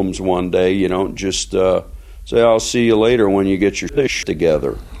problems one day, you don't just say, I'll see you later when you get your fish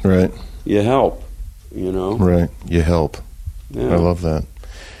together. Right. You help, Right. You help. Yeah. I love that.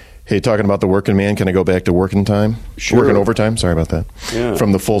 Hey, talking about the working man, can I go back to working time? Sure. Working overtime? Sorry about that. Yeah.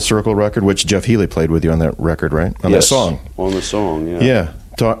 From the Full Circle record, which Jeff Healey played with you on that record, right? On that song. On the song, yeah.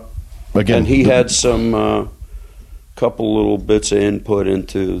 Yeah. Again. And he had some couple little bits of input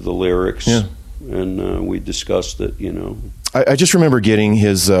into the lyrics. Yeah. And we discussed it, I just remember getting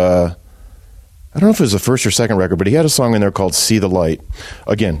his, I don't know if it was the first or second record, but he had a song in there called See the Light.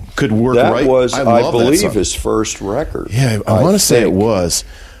 Again, could work that right. That was, I believe, that his first record. Yeah, I want to say it was.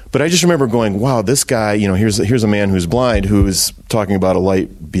 But I just remember going, wow, this guy, here's a man who's blind who's talking about a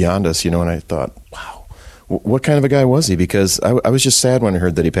light beyond us, and I thought, wow, what kind of a guy was he? Because I was just sad when I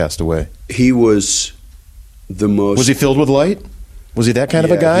heard that he passed away. He was the most... Was he filled with light? Was he that kind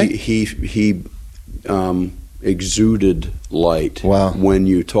of a guy? He exuded light. Wow. When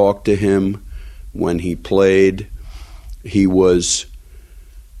you talked to him, when he played, he was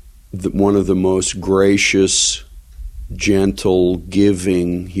one of the most gracious, gentle,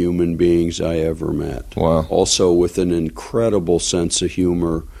 giving human beings I ever met. Wow. Also with an incredible sense of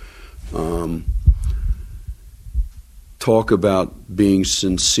humor. Talk about being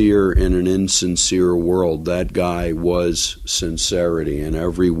sincere in an insincere world. That guy was sincerity in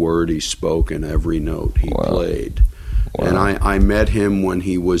every word he spoke and every note he played. Wow. And I met him when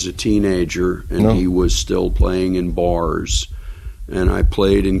he was a teenager and he was still playing in bars. And I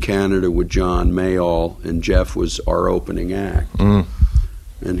played in Canada with John Mayall, and Jeff was our opening act. Mm.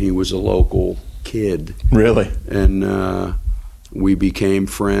 And he was a local kid. Really? And we became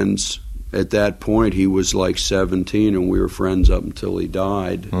friends. At that point, he was like 17, and we were friends up until he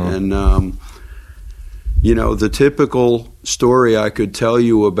died. Mm. And, the typical story I could tell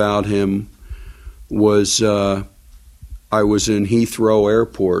you about him was I was in Heathrow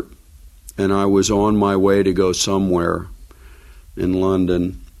Airport, and I was on my way to go somewhere in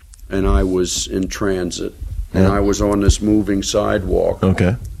London, and I was in transit, and I was on this moving sidewalk.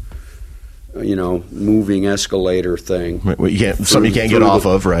 Okay. Moving escalator thing. Well, you can't get off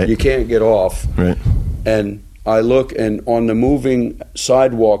of, right? You can't get off. Right. And I look, and on the moving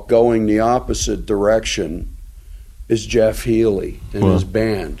sidewalk going the opposite direction is Jeff Healey and his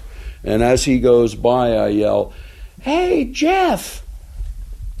band. And as he goes by, I yell, "Hey, Jeff!"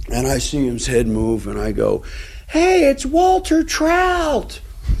 And I see his head move, and I go, "Hey, it's Walter Trout."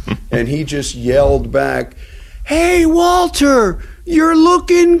 And he just yelled back, "Hey, Walter, you're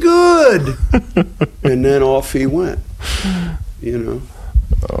looking good." And then off he went,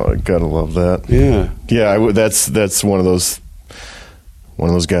 Oh, I gotta love that. Yeah. Yeah, that's one of those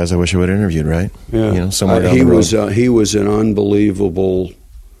guys I wish I would have interviewed, right? Yeah. Somewhere down the road. He was an unbelievable,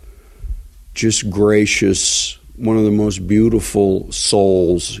 just gracious, one of the most beautiful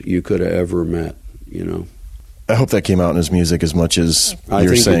souls you could have ever met, I hope that came out in his music as much as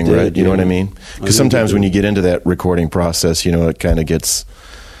you're saying, did, right? You know what I mean? Because sometimes when you get into that recording process, it kind of gets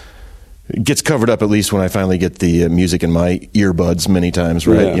covered up, at least when I finally get the music in my earbuds many times,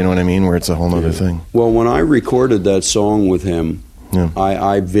 right? Yeah. You know what I mean? Where it's a whole other thing. Well, when I recorded that song with him,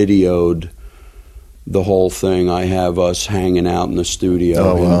 I videoed the whole thing. I have us hanging out in the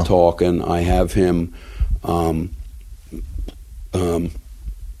studio and talking. I have him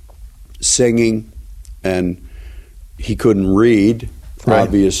singing, and he couldn't read,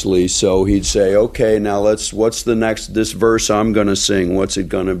 obviously. So he'd say, okay, now what's the next, this verse I'm going to sing, what's it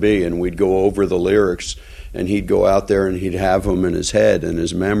going to be? And we'd go over the lyrics, and he'd go out there and he'd have them in his head and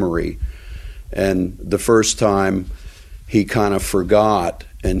his memory. And the first time he kind of forgot,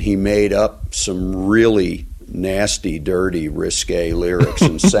 and he made up some really nasty, dirty, risque lyrics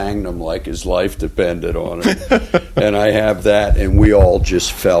and sang them like his life depended on it. And I have that, and we all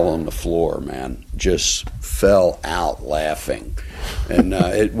just fell on the floor, man. Just fell out laughing.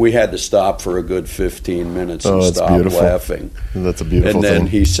 And we had to stop for a good 15 minutes and stop beautiful. Laughing. That's a beautiful thing. And then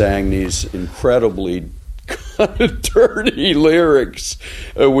he sang these incredibly kind of dirty lyrics,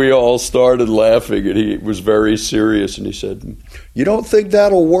 and we all started laughing, and he was very serious, and he said, "You don't think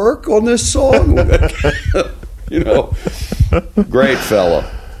that'll work on this song?" You know, great fella.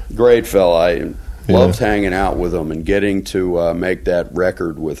 I loved hanging out with him, and getting to make that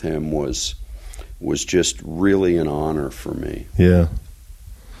record with him was just really an honor for me. Yeah.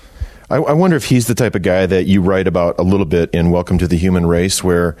 I wonder if he's the type of guy that you write about a little bit in Welcome to the Human Race,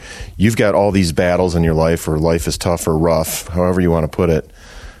 where you've got all these battles in your life, or life is tough or rough, however you want to put it,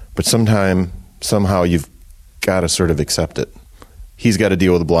 but somehow you've got to sort of accept it. He's got to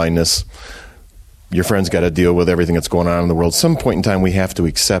deal with the blindness. Your friend's got to deal with everything that's going on in the world. Some point in time we have to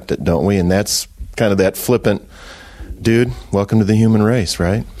accept it, don't we? And that's kind of that flippant, dude, welcome to the human race,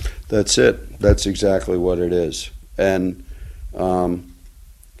 right? That's it. That's exactly what it is. And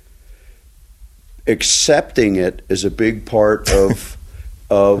accepting it is a big part of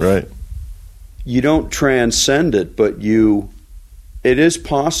right. You don't transcend it, but it is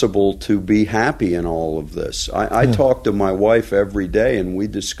possible to be happy in all of this. I talk to my wife every day, and we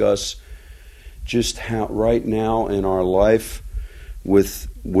discuss just how right now in our life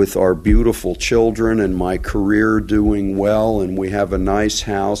with our beautiful children and my career doing well, and we have a nice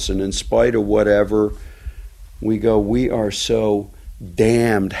house, and in spite of whatever, we are so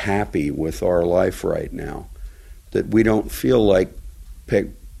damned happy with our life right now that we don't feel like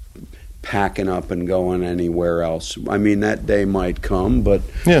packing up and going anywhere else. I mean, that day might come, but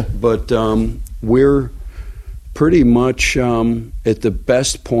we're pretty much at the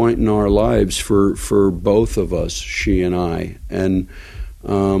best point in our lives for both of us, she and I. And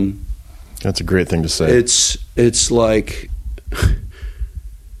that's a great thing to say. It's like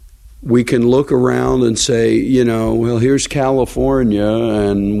we can look around and say, well, here's California,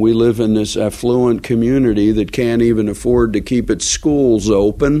 and we live in this affluent community that can't even afford to keep its schools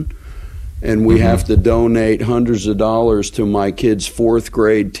open, and we have to donate hundreds of dollars to my kid's fourth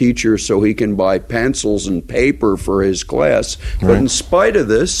grade teacher so he can buy pencils and paper for his class. Right. But in spite of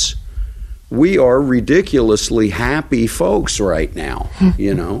this, we are ridiculously happy folks right now,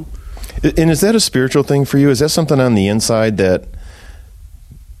 And is that a spiritual thing for you? Is that something on the inside that...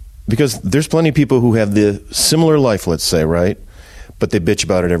 Because there's plenty of people who have the similar life, let's say, right? But they bitch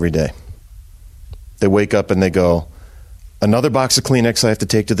about it every day. They wake up and they go, another box of Kleenex I have to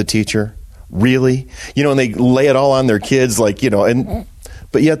take to the teacher? Really? And they lay it all on their kids, but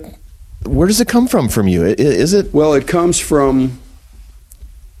yet, where does it come from you? Is it? Well, it comes from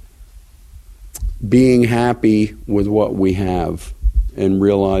being happy with what we have and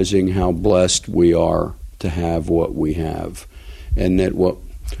realizing how blessed we are to have what we have, and that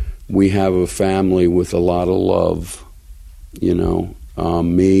we have a family with a lot of love,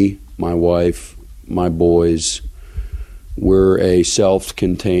 me, my wife, my boys. We're a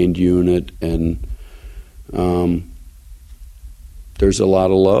self-contained unit, and there's a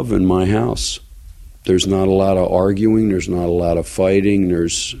lot of love in my house. There's not a lot of arguing. There's not a lot of fighting.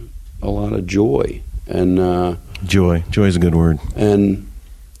 There's a lot of joy. And joy is a good word. And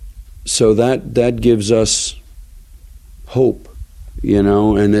so that gives us hope. And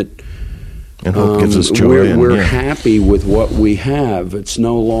hope gives us joy. We're happy with what we have. It's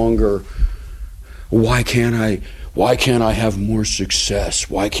no longer, why can't I have more success?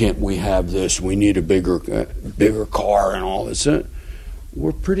 Why can't we have this? We need a bigger car and all this.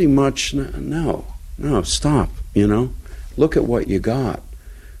 We're pretty much, no, stop, Look at what you got.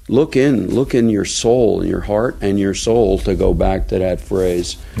 Look in your soul, your heart and your soul, to go back to that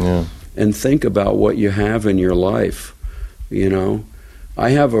phrase. Yeah. And think about what you have in your life.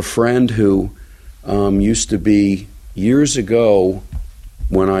 I have a friend who used to be, years ago,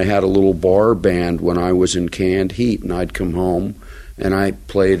 when I had a little bar band when I was in Canned Heat, and I'd come home and I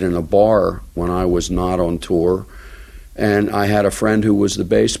played in a bar when I was not on tour, and I had a friend who was the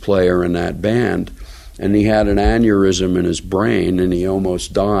bass player in that band, and he had an aneurysm in his brain and he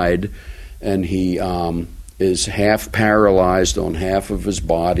almost died, and he is half paralyzed on half of his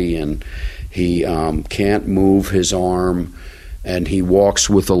body, and he can't move his arm, and he walks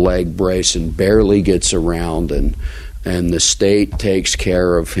with a leg brace and barely gets around, and and the state takes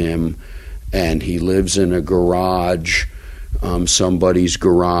care of him, and he lives in a garage, somebody's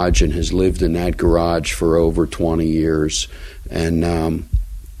garage, and has lived in that garage for over 20 years. And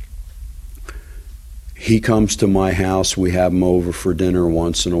he comes to my house. We have him over for dinner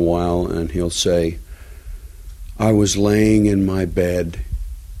once in a while, and he'll say, I was laying in my bed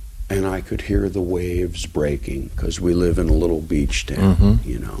and I could hear the waves breaking, because we live in a little beach town,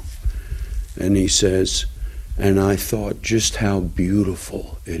 you know. And he says, and I thought just how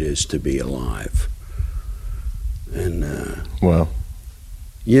beautiful it is to be alive. And, wow.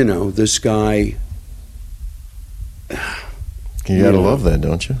 You know, this guy... You gotta love that,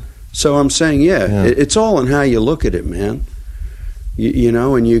 don't you? So I'm saying, yeah. It's all in how you look at it, man. You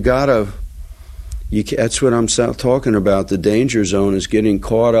know, and you gotta... that's what I'm talking about. The danger zone is getting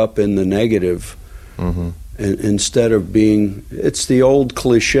caught up in the negative, and instead of being... It's the old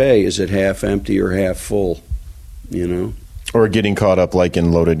cliche, is it half empty or half full, you know? Or getting caught up like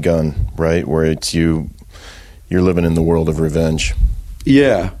in Loaded Gun, right? Where it's you're living in the world of revenge.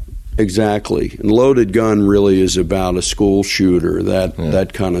 Yeah, exactly. And Loaded Gun really is about a school shooter.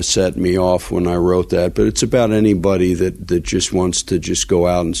 That kind of set me off when I wrote that. But it's about anybody that just wants to just go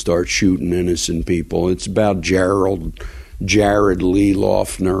out and start shooting innocent people. It's about Jared Lee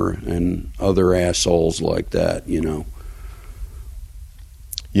Loughner and other assholes like that, you know.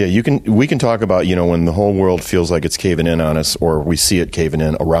 Yeah, we can talk about, you know, when the whole world feels like it's caving in on us, or we see it caving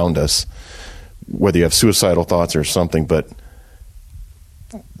in around us, whether you have suicidal thoughts or something, but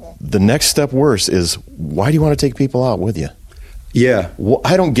the next step worse is, why do you want to take people out with you? Yeah. Well,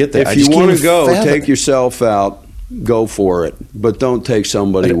 I don't get that. If you want to go, take yourself out, go for it, but don't take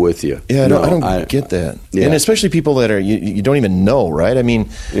somebody with you. Yeah, I don't get that. Yeah. And especially people that are you don't even know, right? I mean,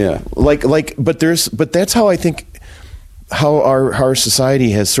 yeah. But that's how I think how our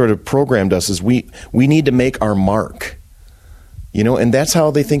society has sort of programmed us, is we need to make our mark. You know, and that's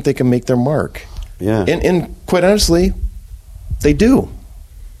how they think they can make their mark. Yeah. And quite honestly, they do.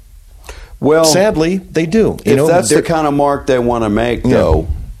 Well, sadly, they do. If that's the kind of mark they want to make, though,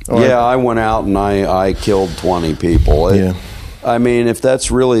 I went out and I killed 20 people. I mean, if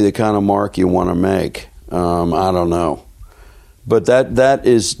that's really the kind of mark you want to make, I don't know. But that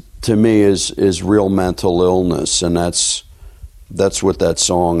is, to me, is real mental illness, and that's what that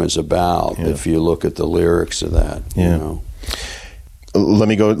song is about. Yeah. If you look at the lyrics of that, you know. Let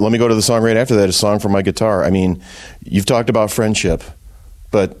me go to the song right after that. A song from my guitar. I mean, you've talked about friendship,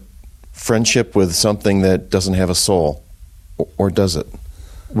 but friendship with something that doesn't have a soul, or does it?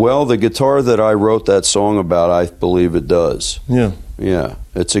 Well, the guitar that I wrote that song about, I believe it does. Yeah. Yeah.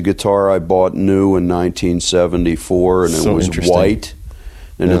 It's a guitar I bought new in 1974, and it was white,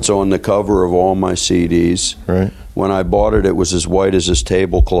 and it's on the cover of all my CDs. Right. When I bought it, it was as white as this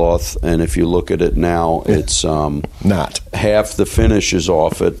tablecloth, and if you look at it now, it's not. Half the finish is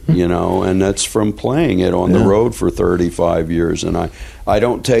off it, you know, and that's from playing it on the road for 35 years, and I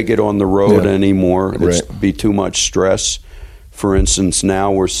don't take it on the road anymore. It's be too much stress. For instance,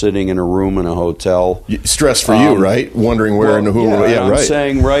 now we're sitting in a room in a hotel. Stress for you, right? Wondering where and who. I'm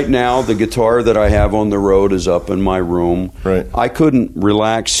saying right now the guitar that I have on the road is up in my room. Right. I couldn't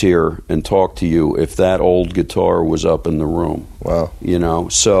relax here and talk to you if that old guitar was up in the room. Wow. You know,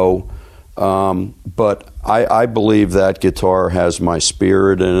 so, but I believe that guitar has my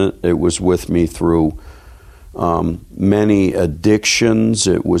spirit in it. It was with me through many addictions.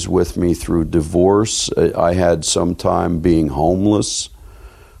 It was with me through divorce. I had some time being homeless,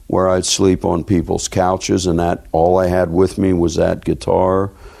 where I'd sleep on people's couches, and that all I had with me was that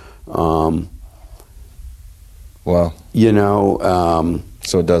guitar. Wow. You know,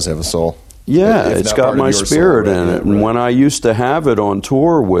 so it does have a soul. Yeah, it's got my spirit in it. And when I used to have it on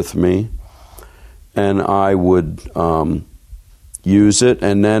tour with me, and I would use it,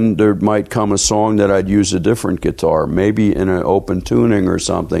 and then there might come a song that I'd use a different guitar, maybe in an open tuning or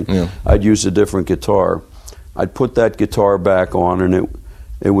something. I'd use a different guitar. I'd put that guitar back on, and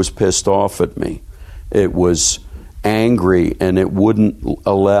it was pissed off at me. It was angry, and it wouldn't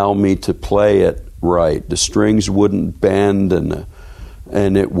allow me to play it right. The strings wouldn't bend, and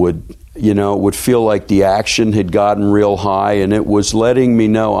it would, you know, it would feel like the action had gotten real high, and it was letting me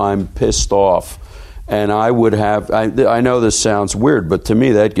know I'm pissed off. And I would have, I know this sounds weird, but to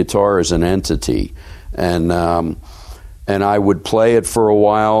me that guitar is an entity. And I would play it for a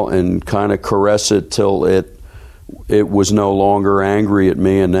while and kind of caress it till it was no longer angry at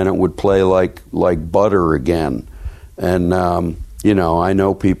me, and then it would play like butter again. And, you know, I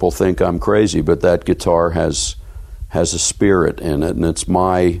know people think I'm crazy, but that guitar has a spirit in it, and it's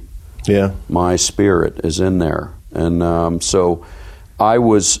my spirit is in there. And so I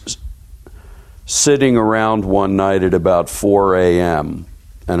was sitting around one night at about 4 a.m.,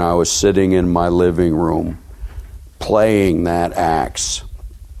 and I was sitting in my living room playing that axe.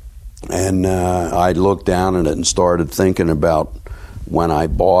 And I looked down at it and started thinking about when I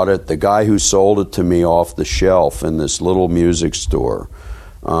bought it. The guy who sold it to me off the shelf in this little music store,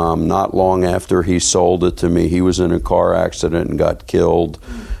 not long after he sold it to me, he was in a car accident and got killed.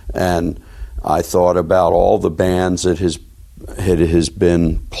 And I thought about all the bands that has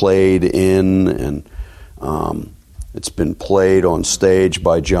been played in, and it's been played on stage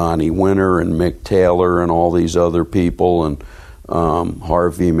by Johnny Winter and Mick Taylor and all these other people, and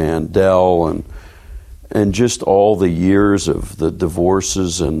Harvey Mandel, and just all the years of the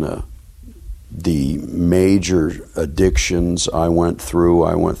divorces and the major addictions I went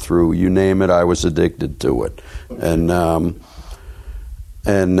through. You name it, I was addicted to it. And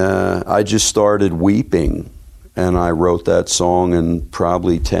I just started weeping, and I wrote that song in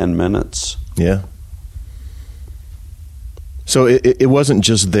probably 10 minutes. Yeah. So it wasn't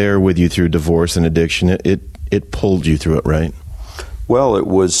just there with you through divorce and addiction. It pulled you through it, right? Well,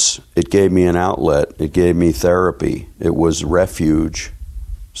 it gave me an outlet. It gave me therapy. It was refuge,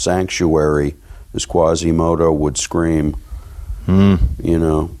 sanctuary, as Quasimodo would scream. You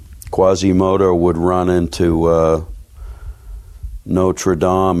know, Quasimodo would run into Notre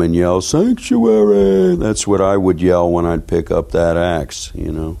Dame and yell, "Sanctuary!" That's what I would yell when I'd pick up that axe,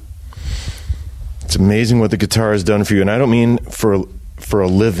 you know. It's amazing what the guitar has done for you. And I don't mean for a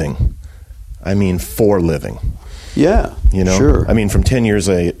living. I mean for living. Yeah, you know, sure. I mean, from 10 years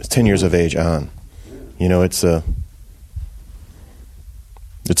of age on, you know, it's a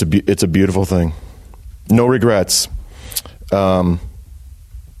beautiful thing. No regrets. That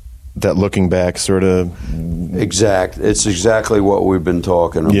looking back, sort of. It's exactly what we've been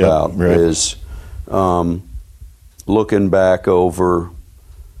talking about. Right. Is looking back over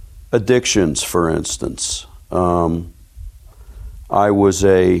addictions, for instance. I was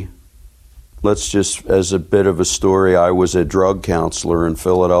let's just, as a bit of a story, I was a drug counselor in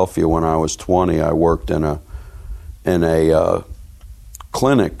Philadelphia when I was 20. I worked in a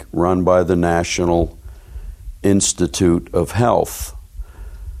clinic run by the National Institute of Health,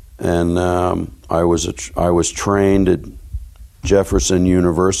 and I was trained at Jefferson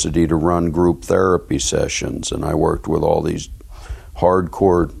University to run group therapy sessions, and I worked with all these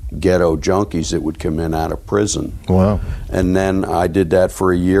hardcore ghetto junkies that would come in out of prison. Wow. And then I did that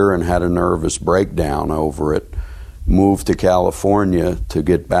for a year and had a nervous breakdown over it. Moved to California to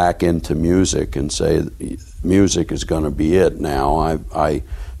get back into music and say music is going to be it now. I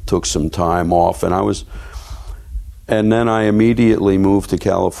took some time off, and then I immediately moved to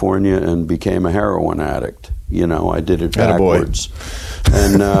California and became a heroin addict. You know, I did it backwards.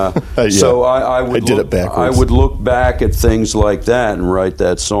 And so I would look back at things like that and write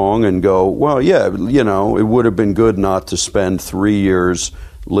that song and go, well, yeah, you know, it would have been good not to spend 3 years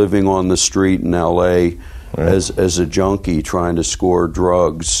living on the street in L.A. as a junkie trying to score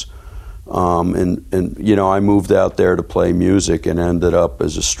drugs. And you know, I moved out there to play music and ended up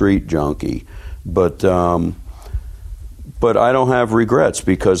as a street junkie. But I don't have regrets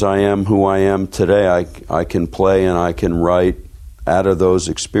because I am who I am today. I can play and I can write out of those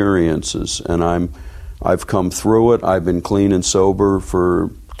experiences, and I've come through it. I've been clean and sober for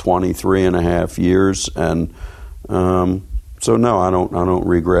 23 and a half years, and so no, I don't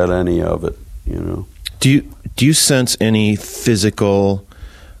regret any of it. You know. Do you sense any physical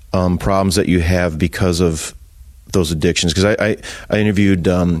problems that you have because of those addictions? Because I interviewed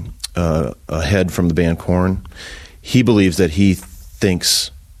a head from the band Korn. He believes that he thinks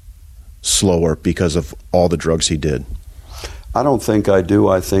slower because of all the drugs he did. I don't think I do.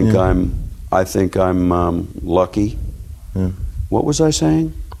 I think I'm lucky. Yeah. What was I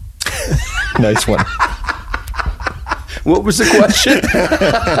saying? Nice one. What was the question?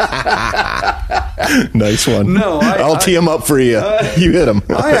 Nice one. No, I'll tee him up for you. You hit him.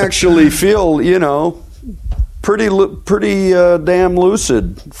 I actually feel, you know, pretty damn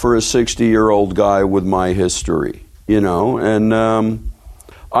lucid for a 60-year-old guy with my history, you know. And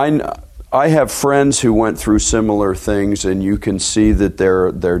I have friends who went through similar things, and you can see that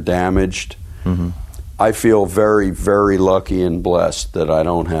they're damaged. Mm-hmm. I feel very, very lucky and blessed that I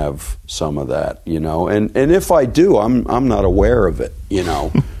don't have some of that, you know. And if I do, I'm not aware of it, you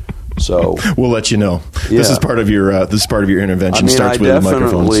know. So we'll let you know. Yeah. This is part of your intervention. I mean, starts with the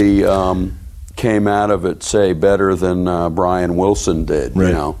microphones. I definitely came out of it, say, better than Brian Wilson did, right.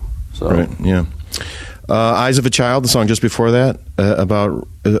 You know. So. Right. Yeah. Eyes of a Child, the song just before that,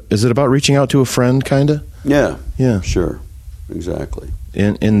 is it about reaching out to a friend, kind of? Yeah. Yeah. Sure. Exactly.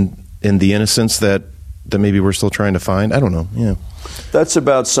 In the innocence that that maybe we're still trying to find? I don't know. Yeah. That's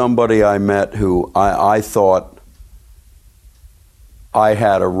about somebody I met who I thought I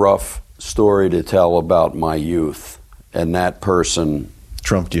had a rough story to tell about my youth, and that person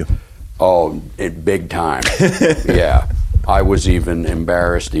trumped you. Oh, big time. Yeah. I was even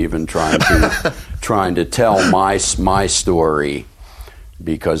embarrassed even trying to tell my story,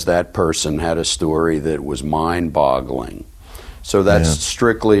 because that person had a story that was mind-boggling. So that's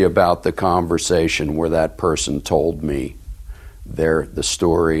strictly about the conversation where that person told me the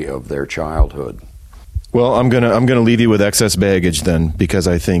story of their childhood. Well, I'm gonna leave you with excess baggage then, because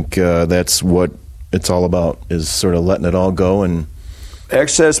I think that's what it's all about, is sort of letting it all go. And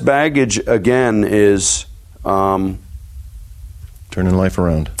excess baggage again is turning life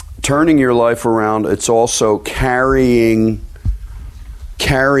around. Turning your life around. It's also carrying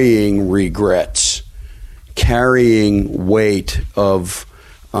regrets, carrying weight of,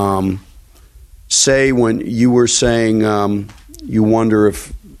 say, when you were saying you wonder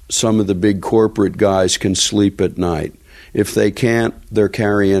if some of the big corporate guys can sleep at night. If they can't, they're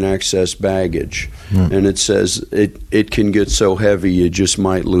carrying excess baggage. And it says it can get so heavy you just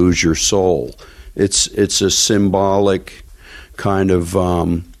might lose your soul. It's a symbolic kind of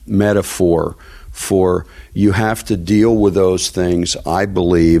metaphor for you have to deal with those things, I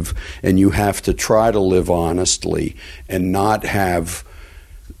believe, and you have to try to live honestly and not have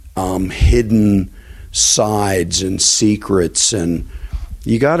hidden sides and secrets, and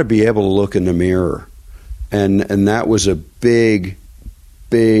you got to be able to look in the mirror. And that was a big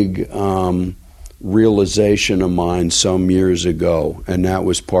realization of mine some years ago, and that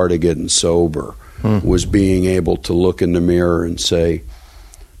was part of getting sober, was being able to look in the mirror and say,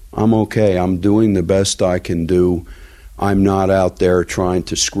 I'm okay, I'm doing the best I can do. I'm not out there trying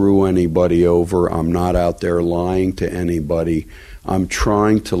to screw anybody over. I'm not out there lying to anybody. I'm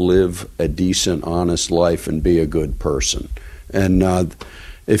trying to live a decent, honest life and be a good person. And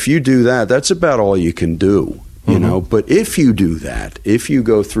if you do that, that's about all you can do, you know. But if you do that, if you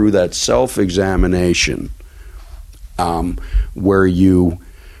go through that self-examination where you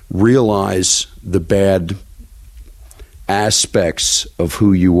realize the bad aspects of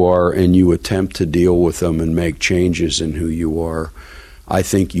who you are and you attempt to deal with them and make changes in who you are, I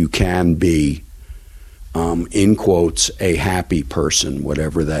think you can be, in quotes, a happy person,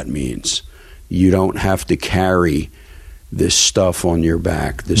 whatever that means. You don't have to carry this stuff on your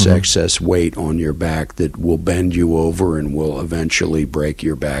back, this excess weight on your back that will bend you over and will eventually break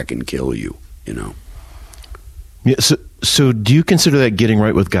your back and kill you, you know. Yeah, so do you consider that getting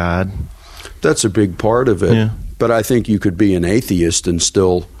right with God? That's a big part of it. Yeah. But I think you could be an atheist and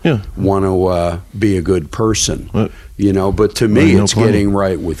still want to be a good person, you know. But to me, it's getting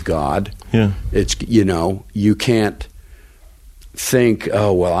right with God. Yeah, it's, you know, you can't think,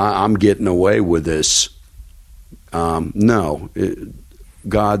 oh well, I'm getting away with this. No,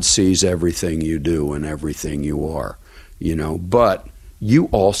 God sees everything you do and everything you are, you know. But you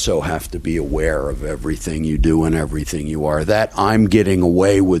also have to be aware of everything you do and everything you are. That I'm getting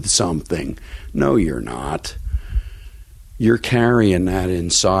away with something. No, you're not. You're carrying that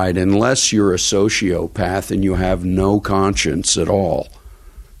inside, unless you're a sociopath and you have no conscience at all,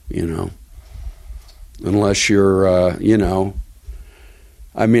 you know. Unless you're, you know,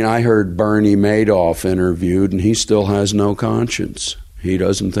 I mean, I heard Bernie Madoff interviewed, and he still has no conscience. He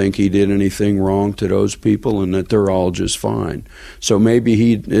doesn't think he did anything wrong to those people and that they're all just fine. So maybe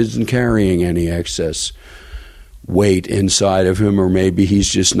he isn't carrying any excess weight inside of him, or maybe he's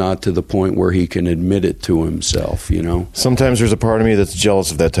just not to the point where he can admit it to himself, you know. Sometimes there's a part of me that's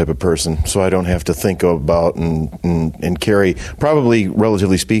jealous of that type of person, so I don't have to think about and carry, probably,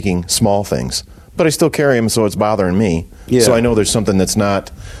 relatively speaking, small things. But I still carry them, so it's bothering me. Yeah. So I know there's something that's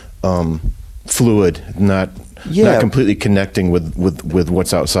not fluid, not completely connecting with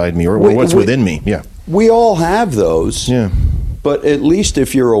what's outside me or what's within me. Yeah, we all have those. Yeah. But at least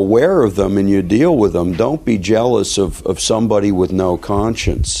if you're aware of them and you deal with them, don't be jealous of somebody with no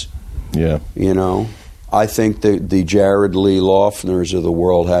conscience. Yeah. You know, I think the Jared Lee Loughner's of the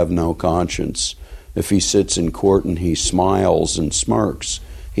world have no conscience. If he sits in court and he smiles and smirks,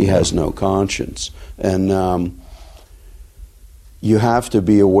 he has no conscience. And you have to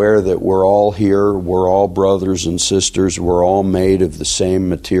be aware that we're all here, we're all brothers and sisters, we're all made of the same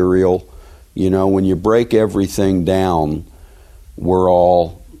material. You know, when you break everything down, we're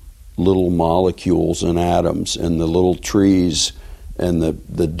all little molecules and atoms, and the little trees and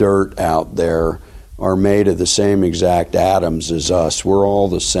the dirt out there are made of the same exact atoms as us. We're all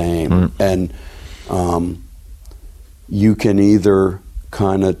the same. And you can either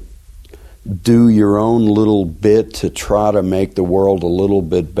kind of do your own little bit to try to make the world a little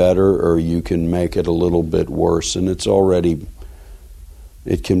bit better, or you can make it a little bit worse. And it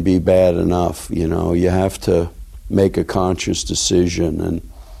can be bad enough, you know. You have to make a conscious decision, and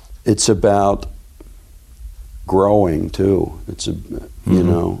it's about growing too. It's you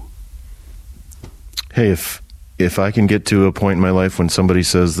know. Hey, if I can get to a point in my life when somebody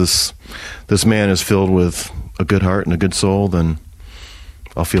says this man is filled with a good heart and a good soul, then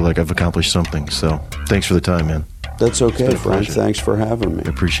I'll feel like I've accomplished something. So thanks for the time, man. That's okay, Frank. Thanks for having me. I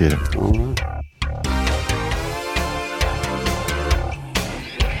appreciate it. All right.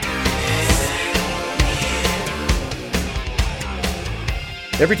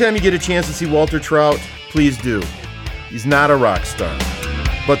 Every time you get a chance to see Walter Trout, please do. He's not a rock star.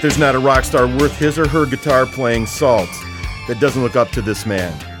 But there's not a rock star worth his or her guitar playing salt that doesn't look up to this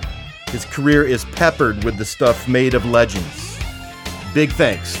man. His career is peppered with the stuff made of legends. Big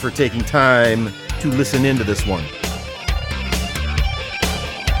thanks for taking time to listen into this one.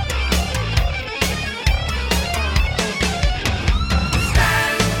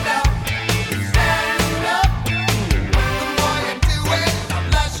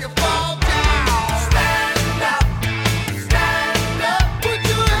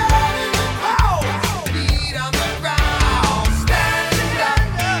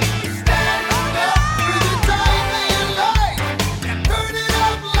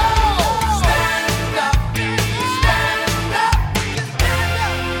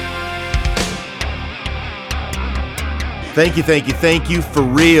 Thank you for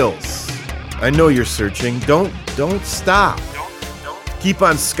reals. I know you're searching. Don't stop. Keep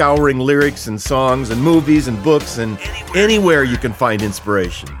on scouring lyrics and songs and movies and books and anywhere you can find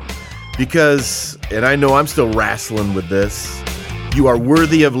inspiration. Because, and I know I'm still wrestling with this, you are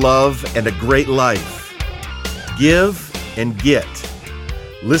worthy of love and a great life. Give and get.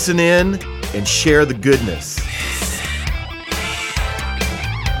 Listen in and share the goodness.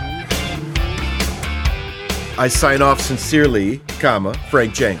 I sign off sincerely,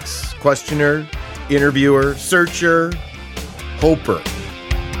 Frank Jenks, questioner, interviewer, searcher, hoper.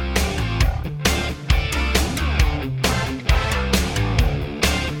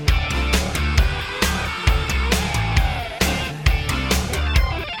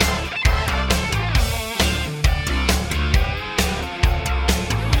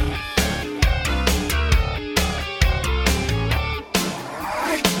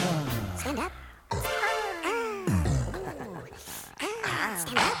 Stand up.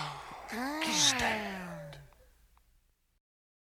 Stand.